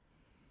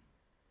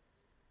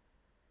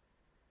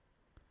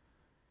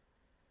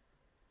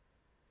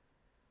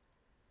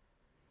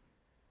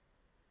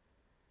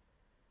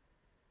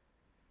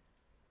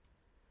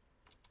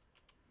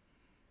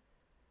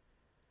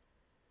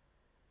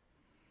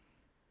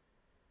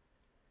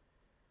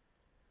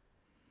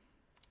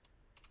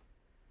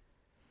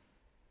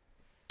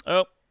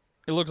 Oh,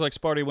 it looks like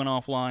Sparty went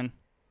offline.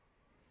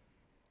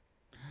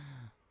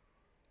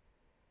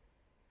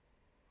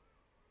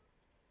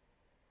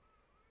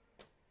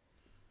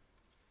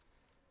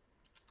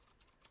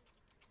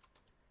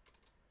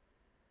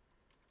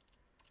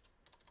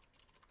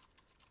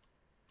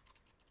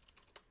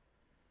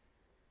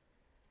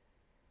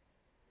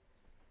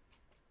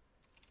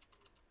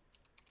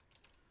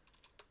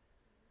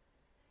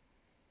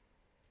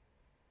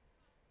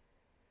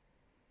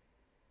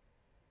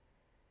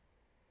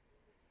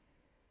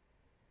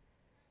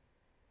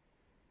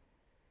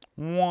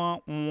 Wah,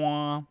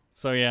 wah.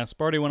 So yeah,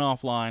 Sparty went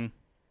offline,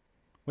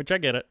 which I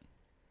get it.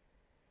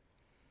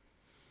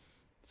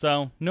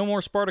 So no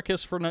more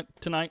Spartacus for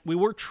tonight. We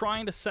were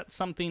trying to set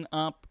something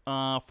up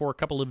for a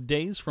couple of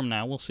days from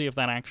now. We'll see if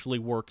that actually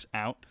works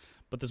out.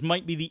 But this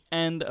might be the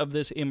end of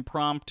this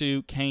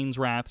impromptu Kane's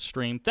Wrath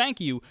stream. Thank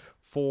you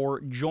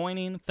for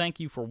joining. Thank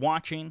you for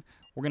watching.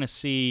 We're going to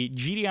see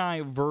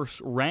GDI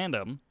versus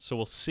Random. So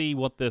we'll see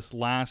what this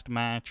last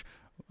match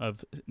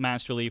of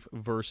MasterLeaf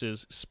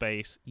versus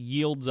Space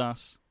yields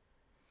us.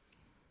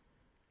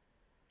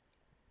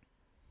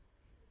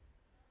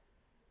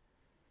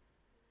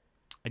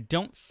 I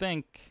don't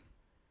think...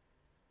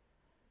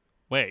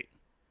 Wait.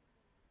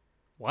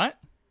 What?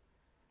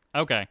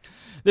 Okay.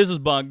 This is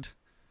bugged.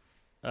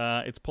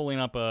 It's pulling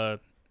up a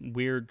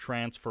weird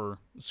transfer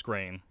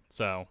screen.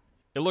 So,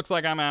 it looks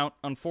like I'm out.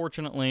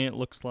 Unfortunately, it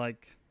looks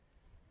like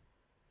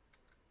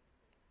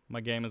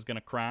my game is going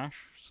to crash.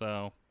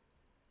 So,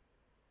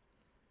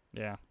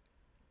 yeah.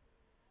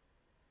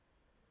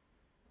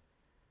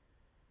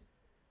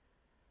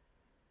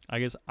 I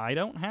guess I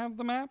don't have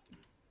the map?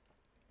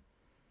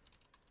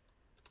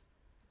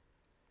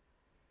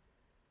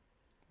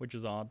 Which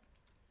is odd.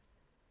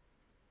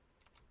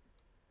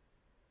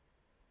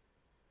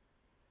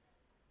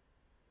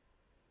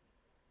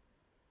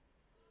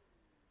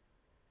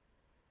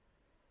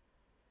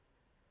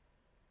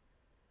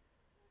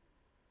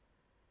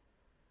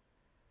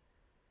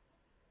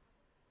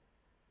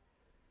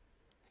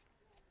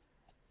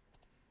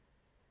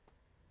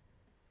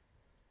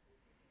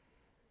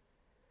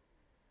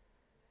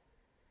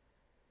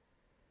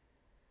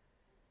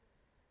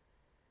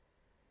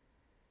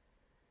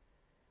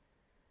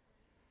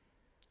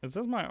 It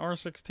says my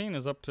R16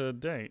 is up to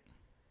date.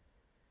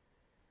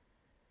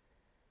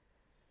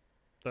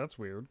 That's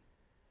weird.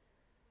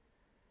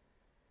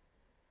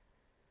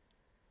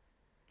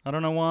 I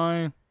don't know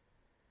why.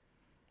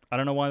 I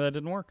don't know why that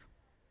didn't work.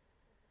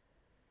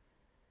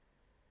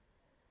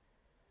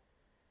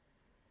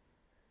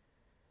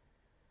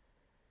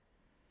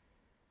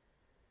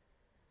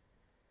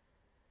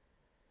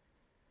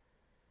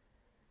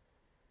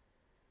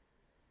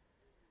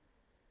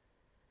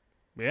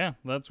 Yeah,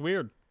 that's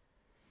weird.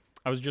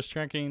 I was just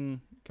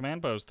checking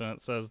Command Post and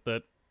it says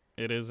that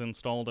it is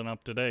installed and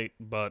up to date,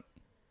 but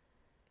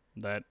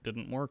that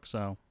didn't work,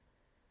 so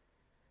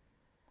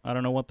I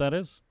don't know what that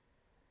is.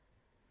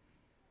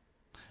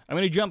 I'm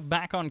going to jump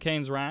back on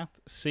Kane's Wrath,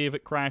 see if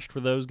it crashed for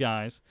those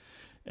guys,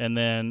 and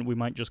then we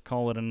might just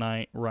call it a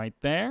night right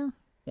there,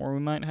 or we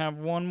might have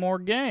one more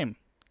game.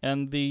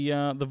 And the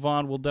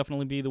VOD will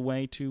definitely be the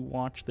way to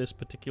watch this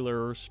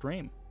particular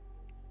stream.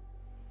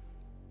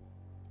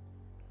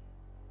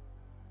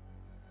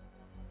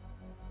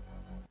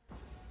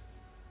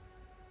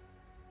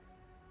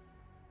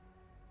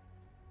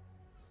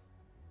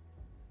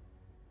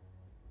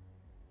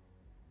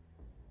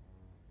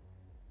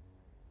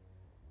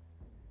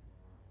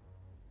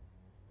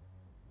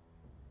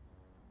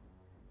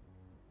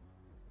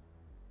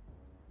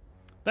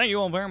 Thank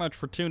you all very much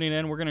for tuning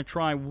in. We're going to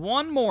try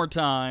one more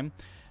time,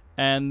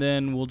 and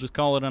then we'll just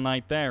call it a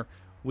night there.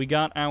 We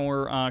got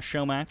our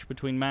show match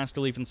between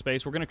MasterLeaf and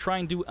Space. We're going to try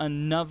and do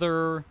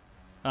another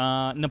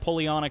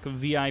Napoleonic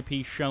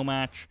VIP show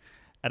match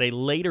at a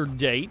later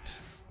date,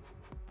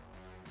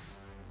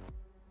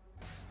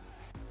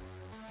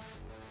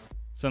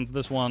 since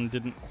this one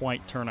didn't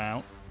quite turn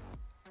out.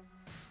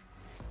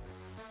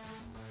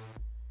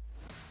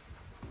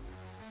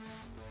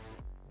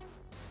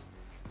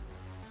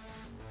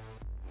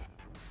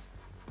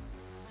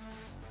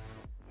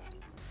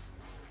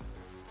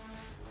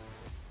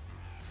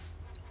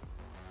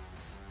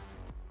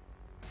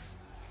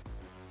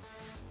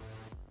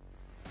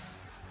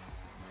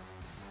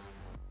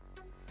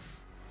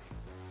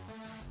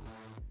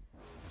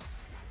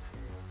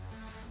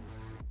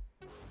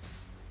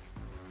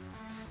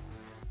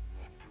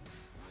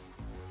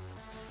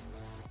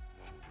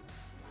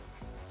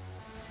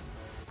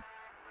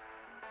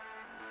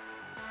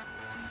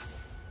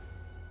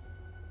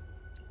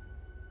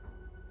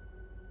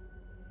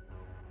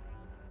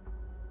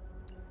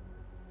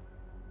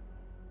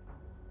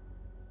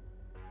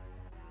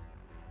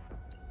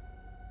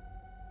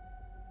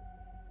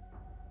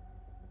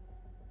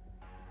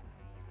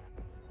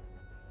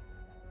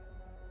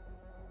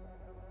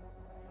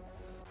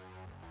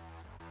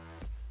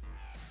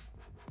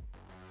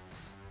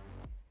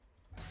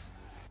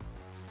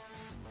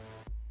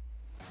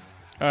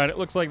 Alright, it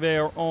looks like they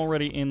are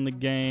already in the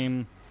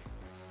game.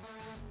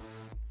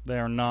 They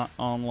are not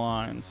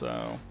online,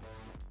 so...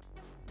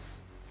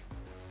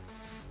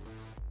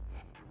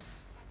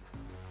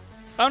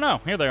 Oh no,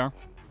 here they are.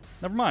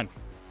 Never mind.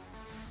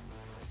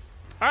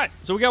 Alright,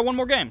 so we got one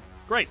more game.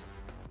 Great.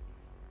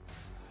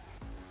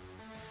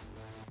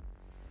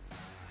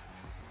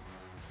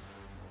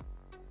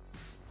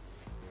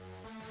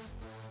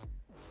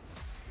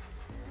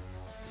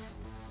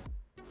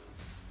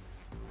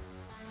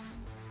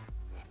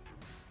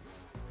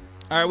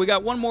 All right, we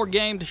got one more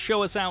game to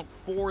show us out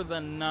for the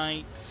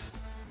night.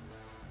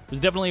 It was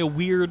definitely a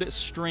weird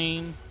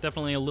stream,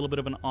 definitely a little bit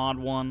of an odd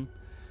one.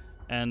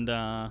 And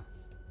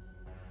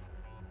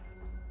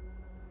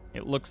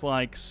it looks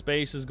like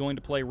Space is going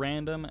to play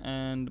random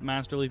and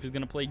MasterLeaf is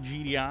going to play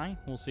GDI.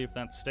 We'll see if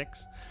that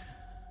sticks.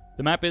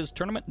 The map is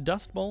Tournament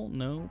Dust Bowl,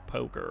 no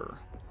poker.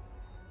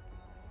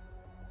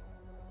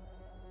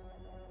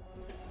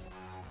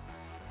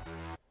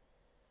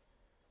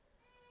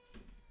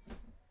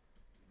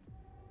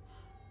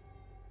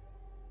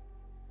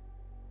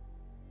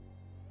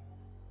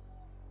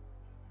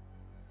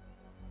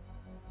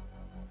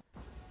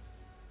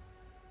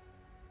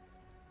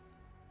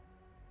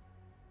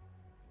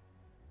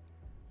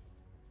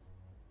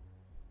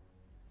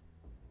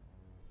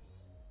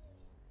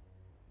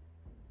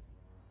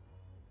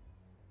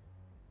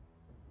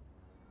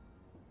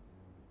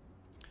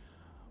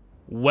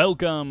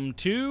 Welcome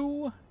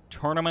to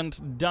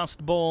Tournament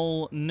Dust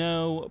Bowl,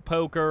 no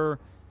poker.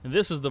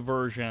 This is the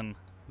version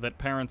that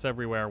parents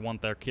everywhere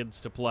want their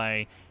kids to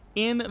play.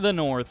 In the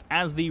north,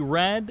 as the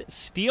red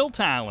Steel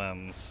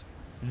Talons,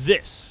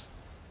 this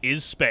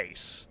is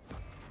Space.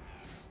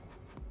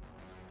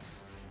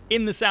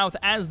 In the south,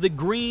 as the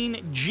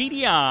green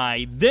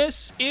GDI,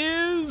 this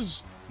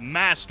is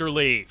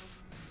MasterLeaf.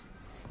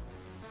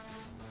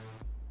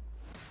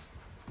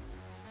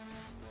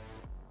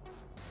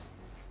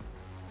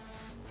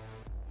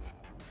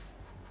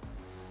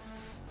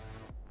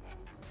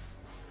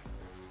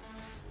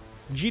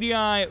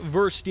 GDI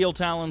versus Steel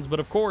Talons, but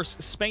of course,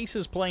 Space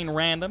is playing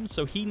random,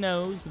 so he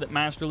knows that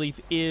MasterLeaf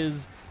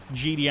is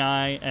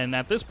GDI, and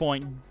at this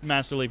point,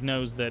 MasterLeaf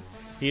knows that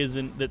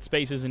that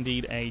Space is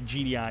indeed a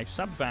GDI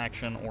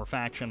sub-faction or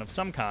faction of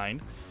some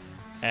kind,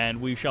 and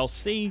we shall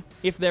see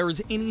if there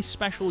is any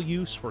special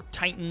use for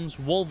Titans,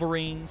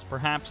 Wolverines,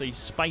 perhaps a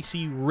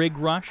spicy rig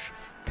rush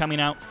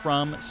coming out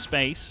from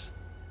Space.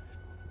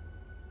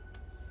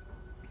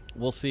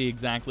 We'll see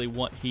exactly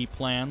what he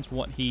plans,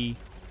 what he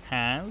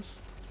has.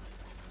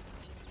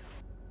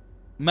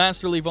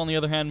 MasterLeaf, on the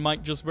other hand,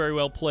 might just very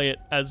well play it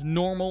as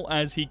normal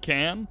as he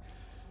can.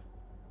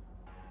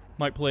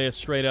 Might play a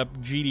straight-up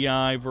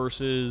GDI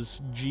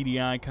versus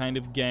GDI kind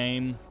of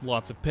game.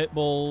 Lots of pit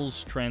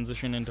bulls,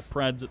 transition into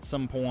Preds at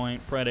some point,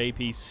 Pred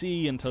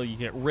APC until you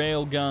get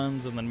rail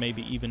guns, and then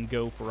maybe even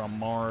go for a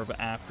Marv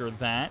after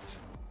that.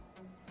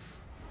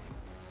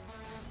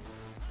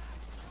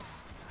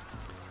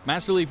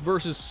 MasterLeaf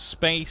versus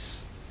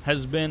Space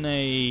has been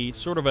a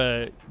sort of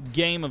a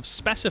game of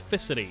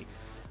specificity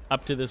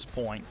up to this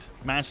point.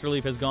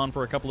 MasterLeaf has gone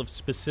for a couple of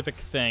specific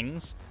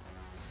things,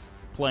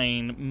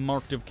 playing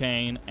Marked of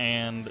Kane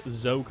and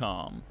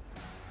ZOCOM.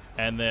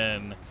 And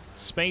then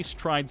Space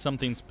tried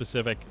something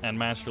specific, and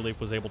MasterLeaf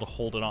was able to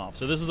hold it off.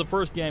 So this is the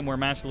first game where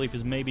MasterLeaf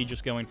is maybe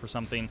just going for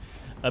something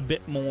a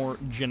bit more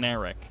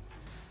generic.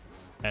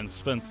 And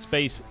since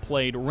Space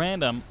played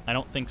random, I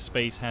don't think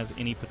Space has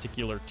any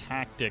particular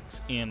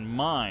tactics in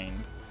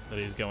mind that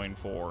he's going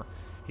for.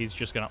 He's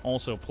just going to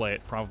also play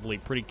it probably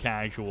pretty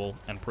casual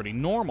and pretty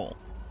normal.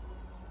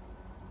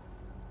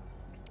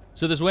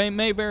 So this way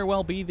may very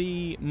well be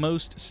the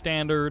most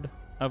standard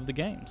of the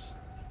games.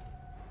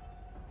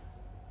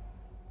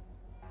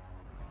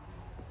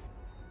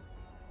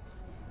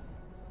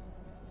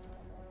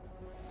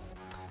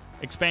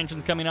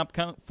 Expansions coming up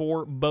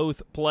for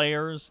both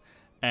players,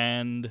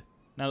 and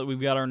now that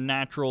we've got our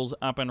naturals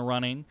up and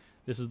running,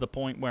 this is the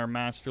point where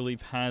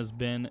MasterLeaf has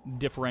been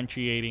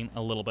differentiating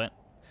a little bit.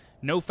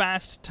 No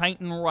fast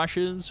Titan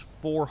rushes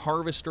for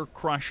Harvester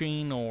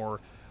crushing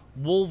or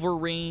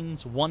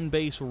Wolverines,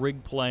 one-base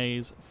rig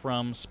plays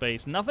from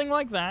space. Nothing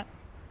like that.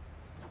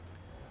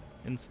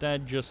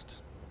 Instead, just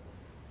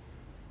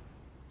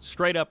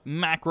straight-up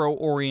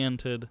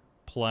macro-oriented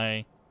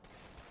play.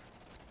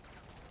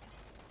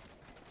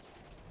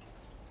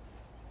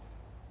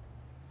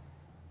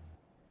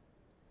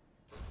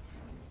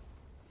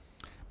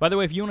 By the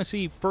way, if you want to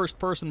see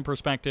first-person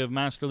perspective,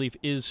 MasterLeaf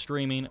is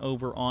streaming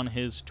over on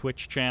his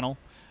Twitch channel.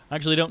 I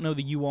actually don't know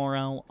the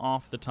URL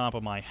off the top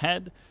of my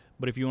head,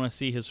 but if you want to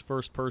see his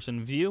first-person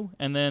view.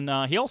 And then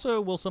he also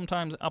will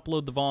sometimes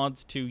upload the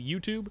VODs to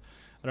YouTube.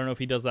 I don't know if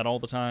he does that all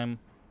the time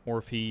or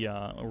if he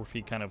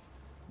kind of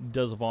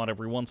does a VOD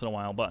every once in a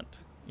while, but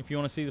if you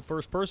want to see the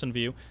first-person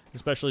view,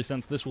 especially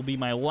since this will be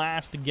my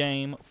last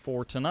game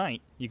for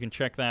tonight, you can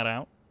check that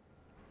out.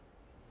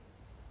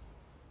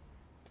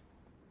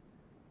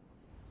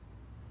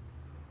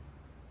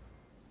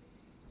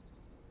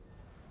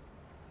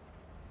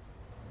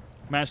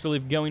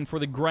 MasterLeaf going for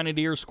the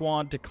Grenadier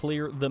squad to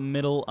clear the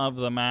middle of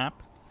the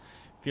map.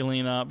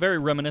 Feeling very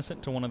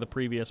reminiscent to one of the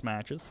previous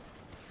matches.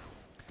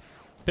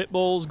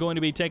 Pitbulls going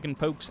to be taking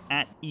pokes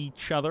at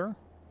each other.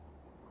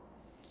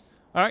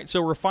 All right,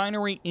 so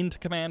Refinery into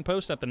Command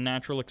Post at the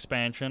natural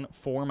expansion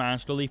for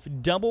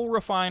MasterLeaf. Double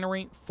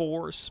Refinery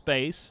for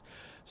Space.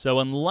 So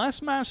unless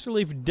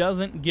MasterLeaf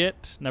doesn't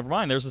get... Never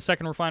mind, there's a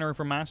second Refinery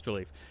for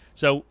MasterLeaf.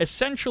 So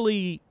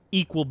essentially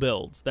equal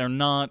builds. They're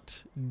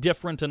not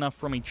different enough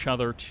from each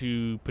other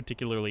to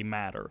particularly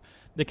matter.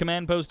 The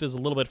command post is a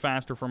little bit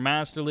faster for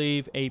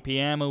MasterLeaf. AP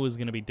ammo is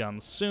going to be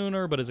done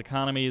sooner, but his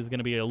economy is going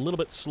to be a little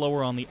bit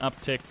slower on the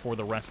uptick for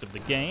the rest of the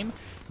game.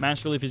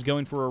 MasterLeaf is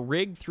going for a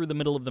rig through the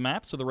middle of the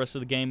map, so the rest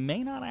of the game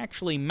may not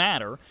actually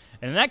matter.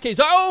 And in that case,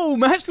 oh,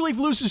 MasterLeaf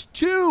loses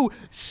 2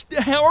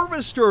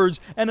 harvesters,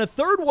 and a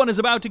third one is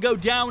about to go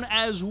down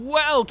as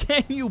well.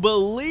 Can you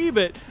believe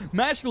it?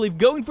 MasterLeaf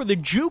going for the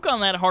juke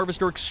on that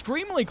harvester,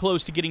 extremely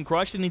close to getting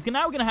crushed, and he's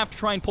now going to have to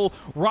try and pull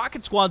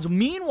rocket squads.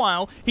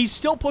 Meanwhile, he's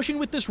still pushing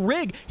with this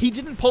rig. He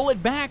didn't pull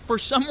it back for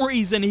some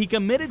reason. He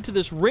committed to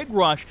this rig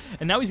rush,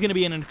 and now he's going to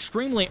be in an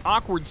extremely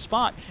awkward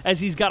spot as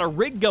he's got a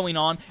rig going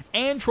on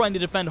and trying to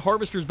defend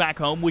harvesters back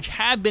home, which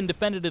have been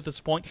defended at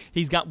this point.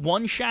 He's got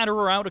one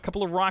Shatterer out, a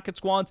couple of rocket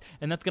squads,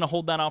 and that's going to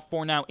hold that off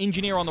for now.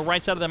 Engineer on the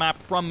right side of the map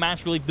from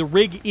MasterLeaf. The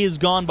rig is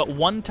gone, but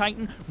one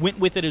Titan went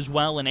with it as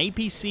well. An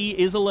APC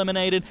is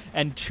eliminated,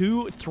 and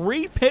 3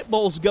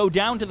 Pitbulls go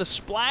down to the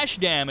splash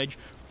damage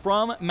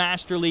from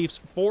MasterLeaf's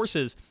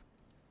forces.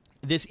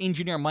 This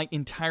engineer might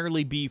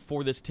entirely be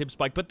for this tip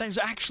spike, but there's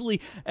actually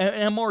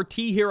an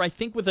MRT here, I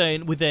think, with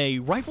a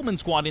rifleman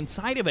squad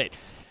inside of it.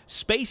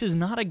 Space is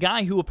not a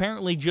guy who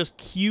apparently just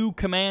Q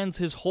commands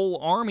his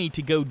whole army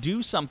to go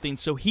do something,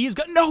 so he's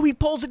got... No, he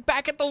pulls it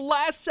back at the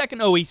last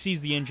second. Oh, he sees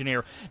the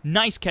engineer.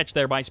 Nice catch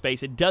there by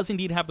Space. It does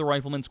indeed have the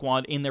rifleman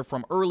squad in there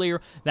from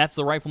earlier. That's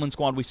the rifleman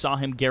squad we saw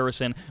him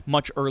garrison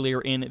much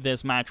earlier in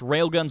this match.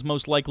 Railguns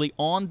most likely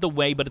on the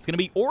way, but it's going to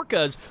be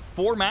Orcas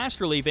for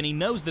MasterLeaf, and he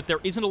knows that there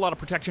isn't a lot of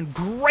protection.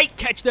 Great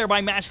catch there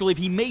by MasterLeaf.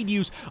 He made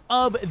use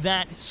of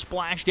that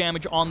splash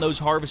damage on those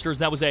harvesters.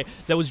 That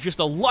was just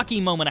a lucky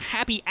moment, a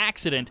happy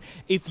accident,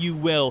 if you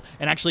will,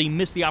 and actually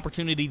missed the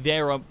opportunity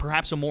there.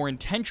 Perhaps a more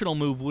intentional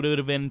move would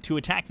have been to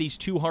attack these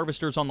 2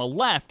 harvesters on the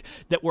left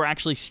that were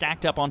actually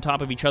stacked up on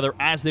top of each other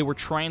as they were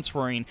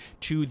transferring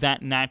to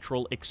that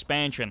natural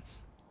expansion.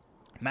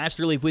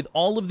 MasterLeaf with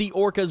all of the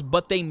Orcas,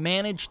 but they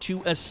managed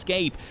to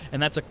escape, and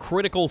that's a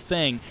critical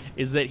thing,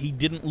 is that he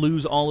didn't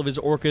lose all of his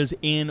Orcas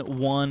in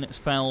one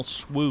fell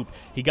swoop.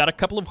 He got a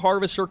couple of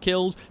Harvester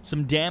kills,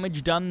 some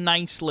damage done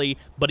nicely,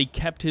 but he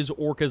kept his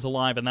Orcas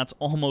alive, and that's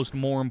almost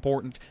more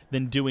important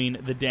than doing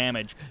the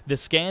damage. The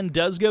scan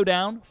does go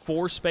down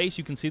for Space.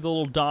 You can see the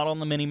little dot on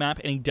the minimap,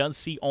 and he does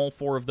see all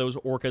 4 of those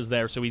Orcas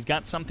there, so he's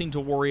got something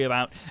to worry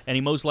about, and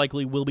he most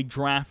likely will be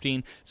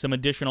drafting some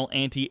additional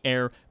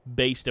anti-air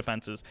base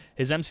defenses.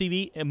 His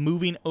MCV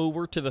moving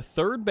over to the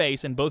 3rd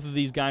base, and both of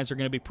these guys are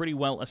going to be pretty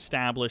well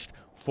established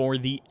for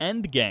the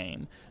end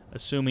game,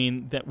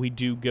 assuming that we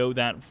do go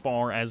that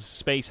far, as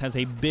Space has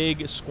a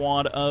big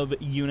squad of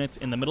units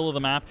in the middle of the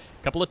map.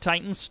 A couple of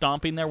Titans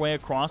stomping their way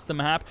across the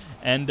map,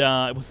 and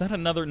was that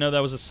another? No,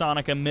 that was a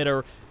Sonic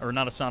Emitter, or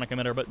not a Sonic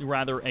Emitter, but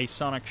rather a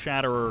Sonic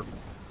Shatterer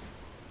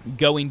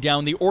going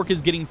down. The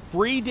Orcas getting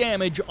free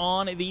damage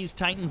on these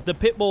Titans. The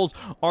Pitbulls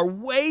are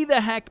way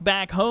the heck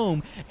back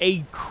home. A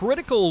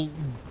critical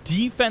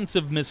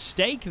defensive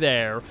mistake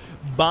there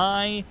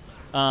by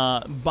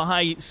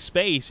by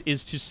Space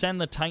is to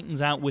send the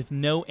Titans out with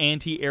no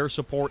anti-air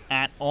support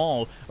at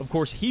all. Of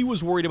course, he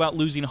was worried about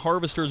losing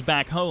Harvesters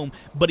back home,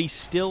 but he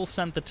still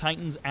sent the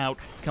Titans out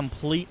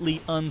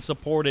completely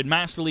unsupported.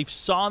 MasterLeaf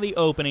saw the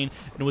opening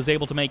and was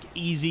able to make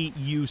easy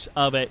use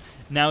of it.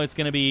 Now it's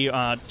going to be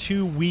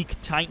 2 weak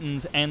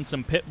Titans and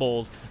some Pit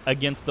Bulls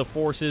against the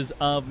forces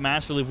of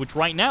MasterLeaf, which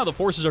right now the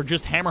forces are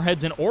just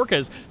Hammerheads and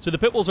Orcas, so the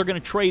Pit Bulls are going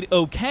to trade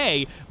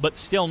okay, but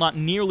still not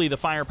nearly the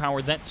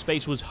firepower that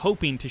Space was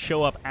hoping to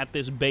show up at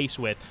this base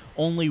with.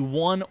 Only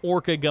 1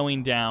 Orca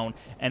going down,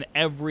 and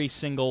every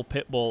single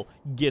Pit Bull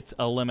gets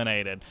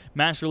eliminated.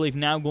 MasterLeaf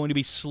now going to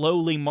be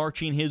slowly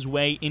marching his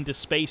way into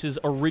Space's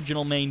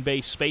original main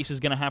base. Space is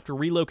going to have to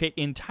relocate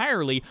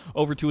entirely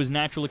over to his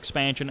natural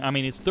expansion,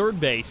 his third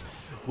base,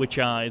 which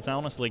is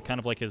honestly kind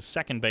of like his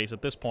second base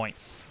at this point.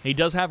 He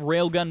does have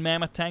railgun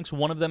mammoth tanks.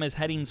 One of them is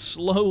heading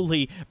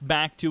slowly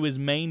back to his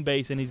main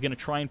base, and he's going to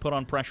try and put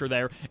on pressure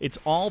there. It's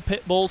all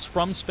Pit Bulls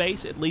from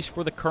Space, at least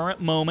for the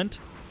current moment.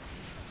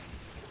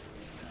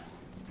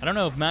 I don't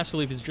know if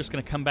MasterLeaf is just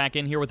going to come back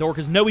in here with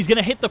Orcas. No, he's going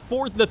to hit the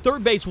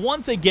third base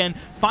once again,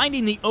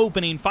 finding the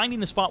opening, finding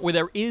the spot where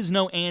there is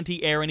no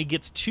anti-air, and he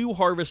gets 2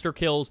 Harvester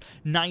kills,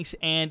 nice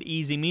and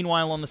easy.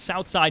 Meanwhile, on the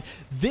south side,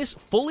 this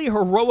fully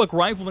heroic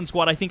Rifleman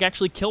squad, I think,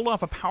 actually killed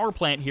off a power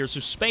plant here. So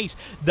Space,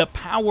 the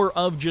power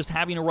of just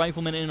having a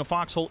Rifleman in a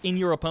foxhole in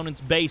your opponent's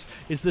base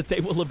is that they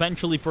will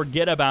eventually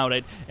forget about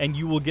it, and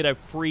you will get a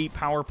free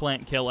power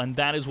plant kill, and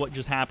that is what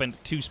just happened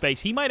to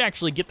Space. He might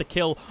actually get the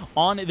kill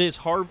on this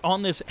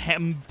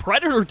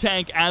Predator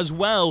tank as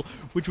well,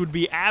 which would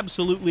be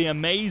absolutely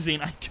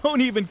amazing. I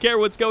don't even care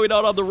what's going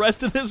on the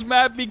rest of this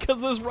map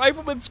because this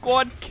Rifleman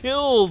squad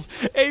kills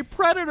a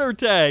Predator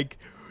tank.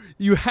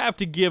 You have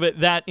to give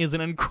it. That is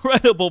an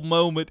incredible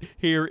moment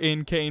here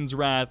in Kane's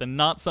Wrath, and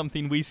not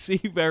something we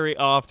see very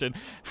often.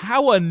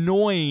 How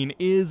annoying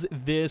is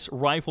this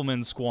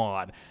Rifleman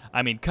squad?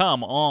 I mean,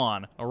 come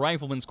on. A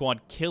Rifleman squad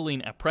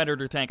killing a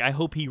Predator tank. I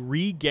hope he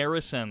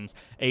re-garrisons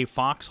a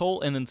foxhole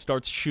and then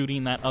starts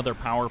shooting that other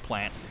power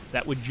plant.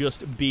 That would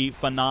just be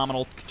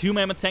phenomenal. 2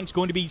 mammoth tanks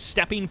going to be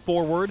stepping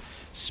forward.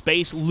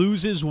 Space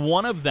loses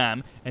one of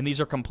them, and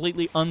these are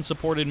completely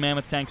unsupported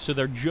mammoth tanks, so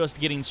they're just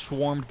getting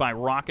swarmed by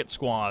rocket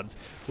squads,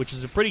 which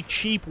is a pretty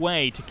cheap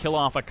way to kill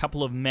off a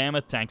couple of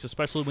mammoth tanks,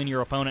 especially when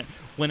your opponent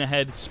went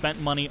ahead,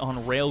 spent money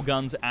on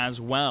railguns as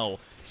well.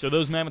 So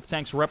those mammoth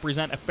tanks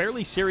represent a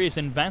fairly serious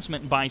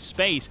investment by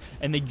Space,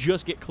 and they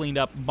just get cleaned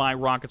up by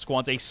rocket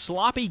squads. A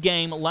sloppy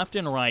game left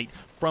and right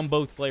from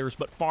both players,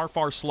 but far,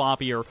 far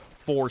sloppier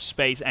for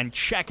Space. And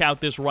check out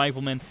this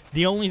Rifleman.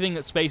 The only thing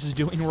that Space is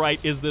doing right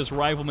is this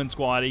Rifleman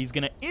squad. He's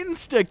going to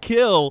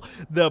insta-kill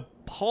the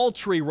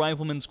paltry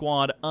Rifleman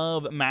squad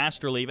of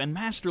MasterLeaf, and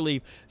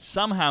MasterLeaf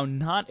somehow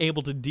not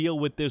able to deal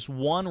with this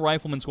one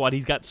Rifleman squad.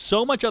 He's got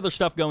so much other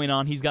stuff going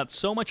on. He's got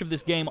so much of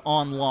this game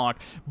on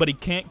lock, but he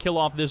can't kill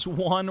off this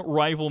one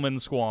Rifleman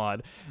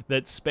squad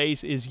that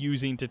Space is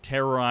using to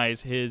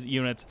terrorize his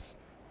units.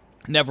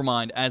 Never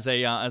mind, as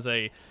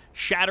a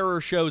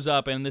Shatterer shows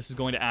up, and this is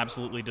going to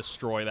absolutely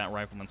destroy that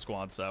Rifleman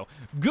squad. So,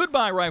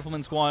 goodbye,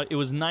 Rifleman squad. It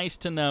was nice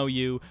to know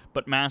you,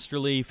 but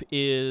MasterLeaf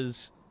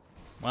is...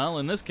 well,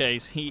 in this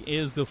case, he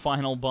is the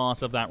final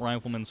boss of that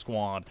Rifleman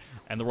squad,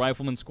 and the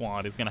Rifleman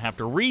squad is going to have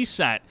to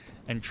reset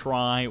and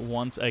try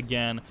once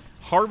again.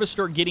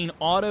 Harvester getting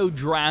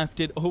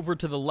auto-drafted over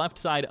to the left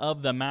side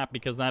of the map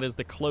because that is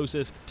the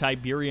closest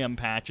Tiberium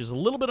patch. Is a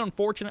little bit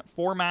unfortunate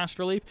for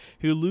MasterLeaf,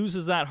 who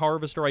loses that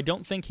Harvester. I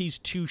don't think he's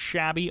too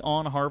shabby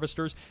on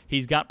Harvesters.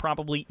 He's got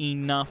probably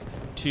enough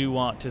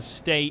to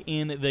stay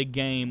in the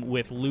game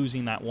with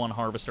losing that one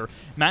Harvester.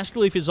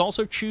 MasterLeaf is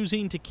also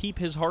choosing to keep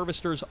his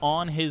Harvesters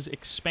on his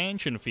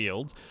expansion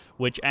fields,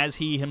 which, as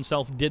he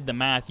himself did the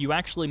math, you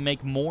actually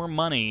make more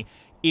money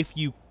if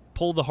you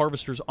pull the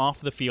Harvesters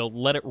off the field,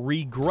 let it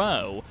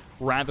regrow,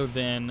 rather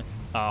than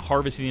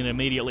harvesting it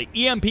immediately.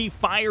 EMP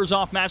fires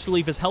off.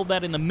 MasterLeaf has held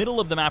that in the middle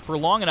of the map for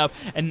long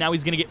enough, and now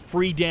he's going to get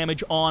free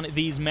damage on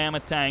these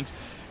mammoth tanks.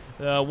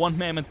 One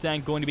mammoth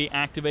tank going to be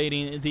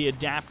activating the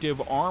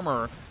adaptive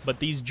armor, but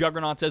these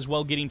juggernauts as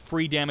well getting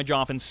free damage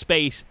off, and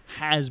Space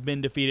has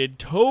been defeated,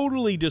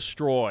 totally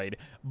destroyed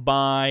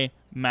by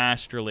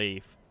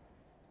MasterLeaf.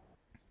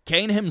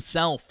 Kane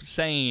himself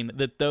saying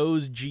that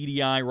those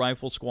GDI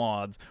rifle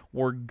squads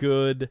were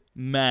good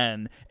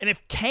men. And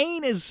if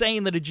Kane is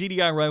saying that a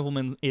GDI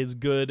rifleman is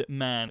good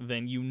man,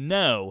 then you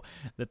know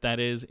that that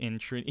is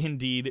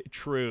indeed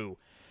true.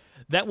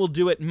 That will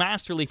do it.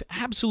 MasterLeaf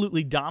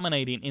absolutely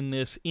dominating in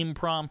this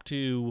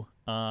impromptu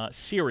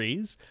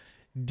series.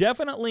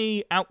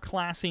 Definitely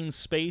outclassing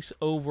Space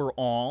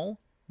overall.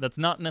 That's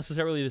not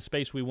necessarily the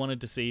Space we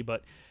wanted to see,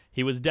 but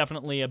he was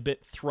definitely a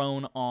bit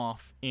thrown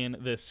off in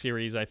this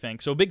series, I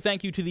think. So a big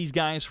thank you to these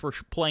guys for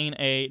playing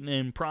an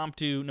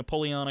impromptu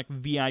Napoleonic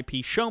VIP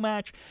show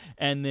match,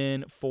 and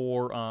then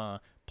for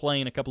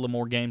playing a couple of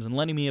more games and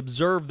letting me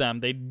observe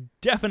them. They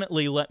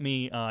definitely let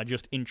me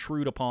just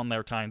intrude upon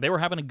their time. They were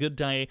having a good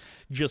day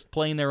just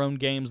playing their own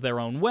games their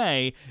own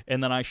way,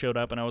 and then I showed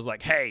up and I was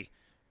like, hey,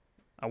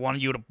 I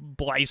wanted you to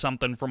play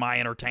something for my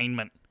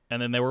entertainment.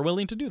 And then they were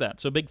willing to do that.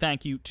 So big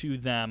thank you to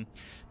them.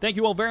 Thank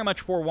you all very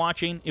much for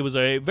watching. It was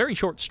a very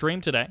short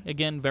stream today.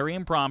 Again, very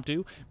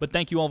impromptu. But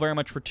thank you all very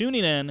much for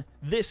tuning in.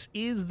 This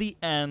is the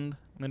end.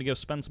 I'm going to go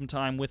spend some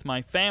time with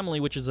my family,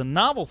 which is a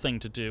novel thing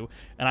to do.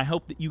 And I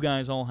hope that you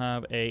guys all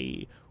have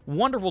a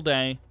wonderful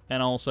day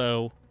and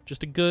also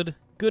just a good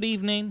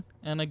evening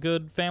and a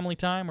good family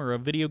time or a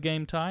video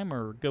game time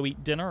or go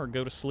eat dinner or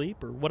go to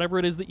sleep or whatever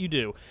it is that you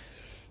do.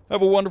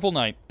 Have a wonderful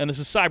night. And this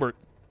is Sybert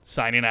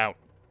signing out.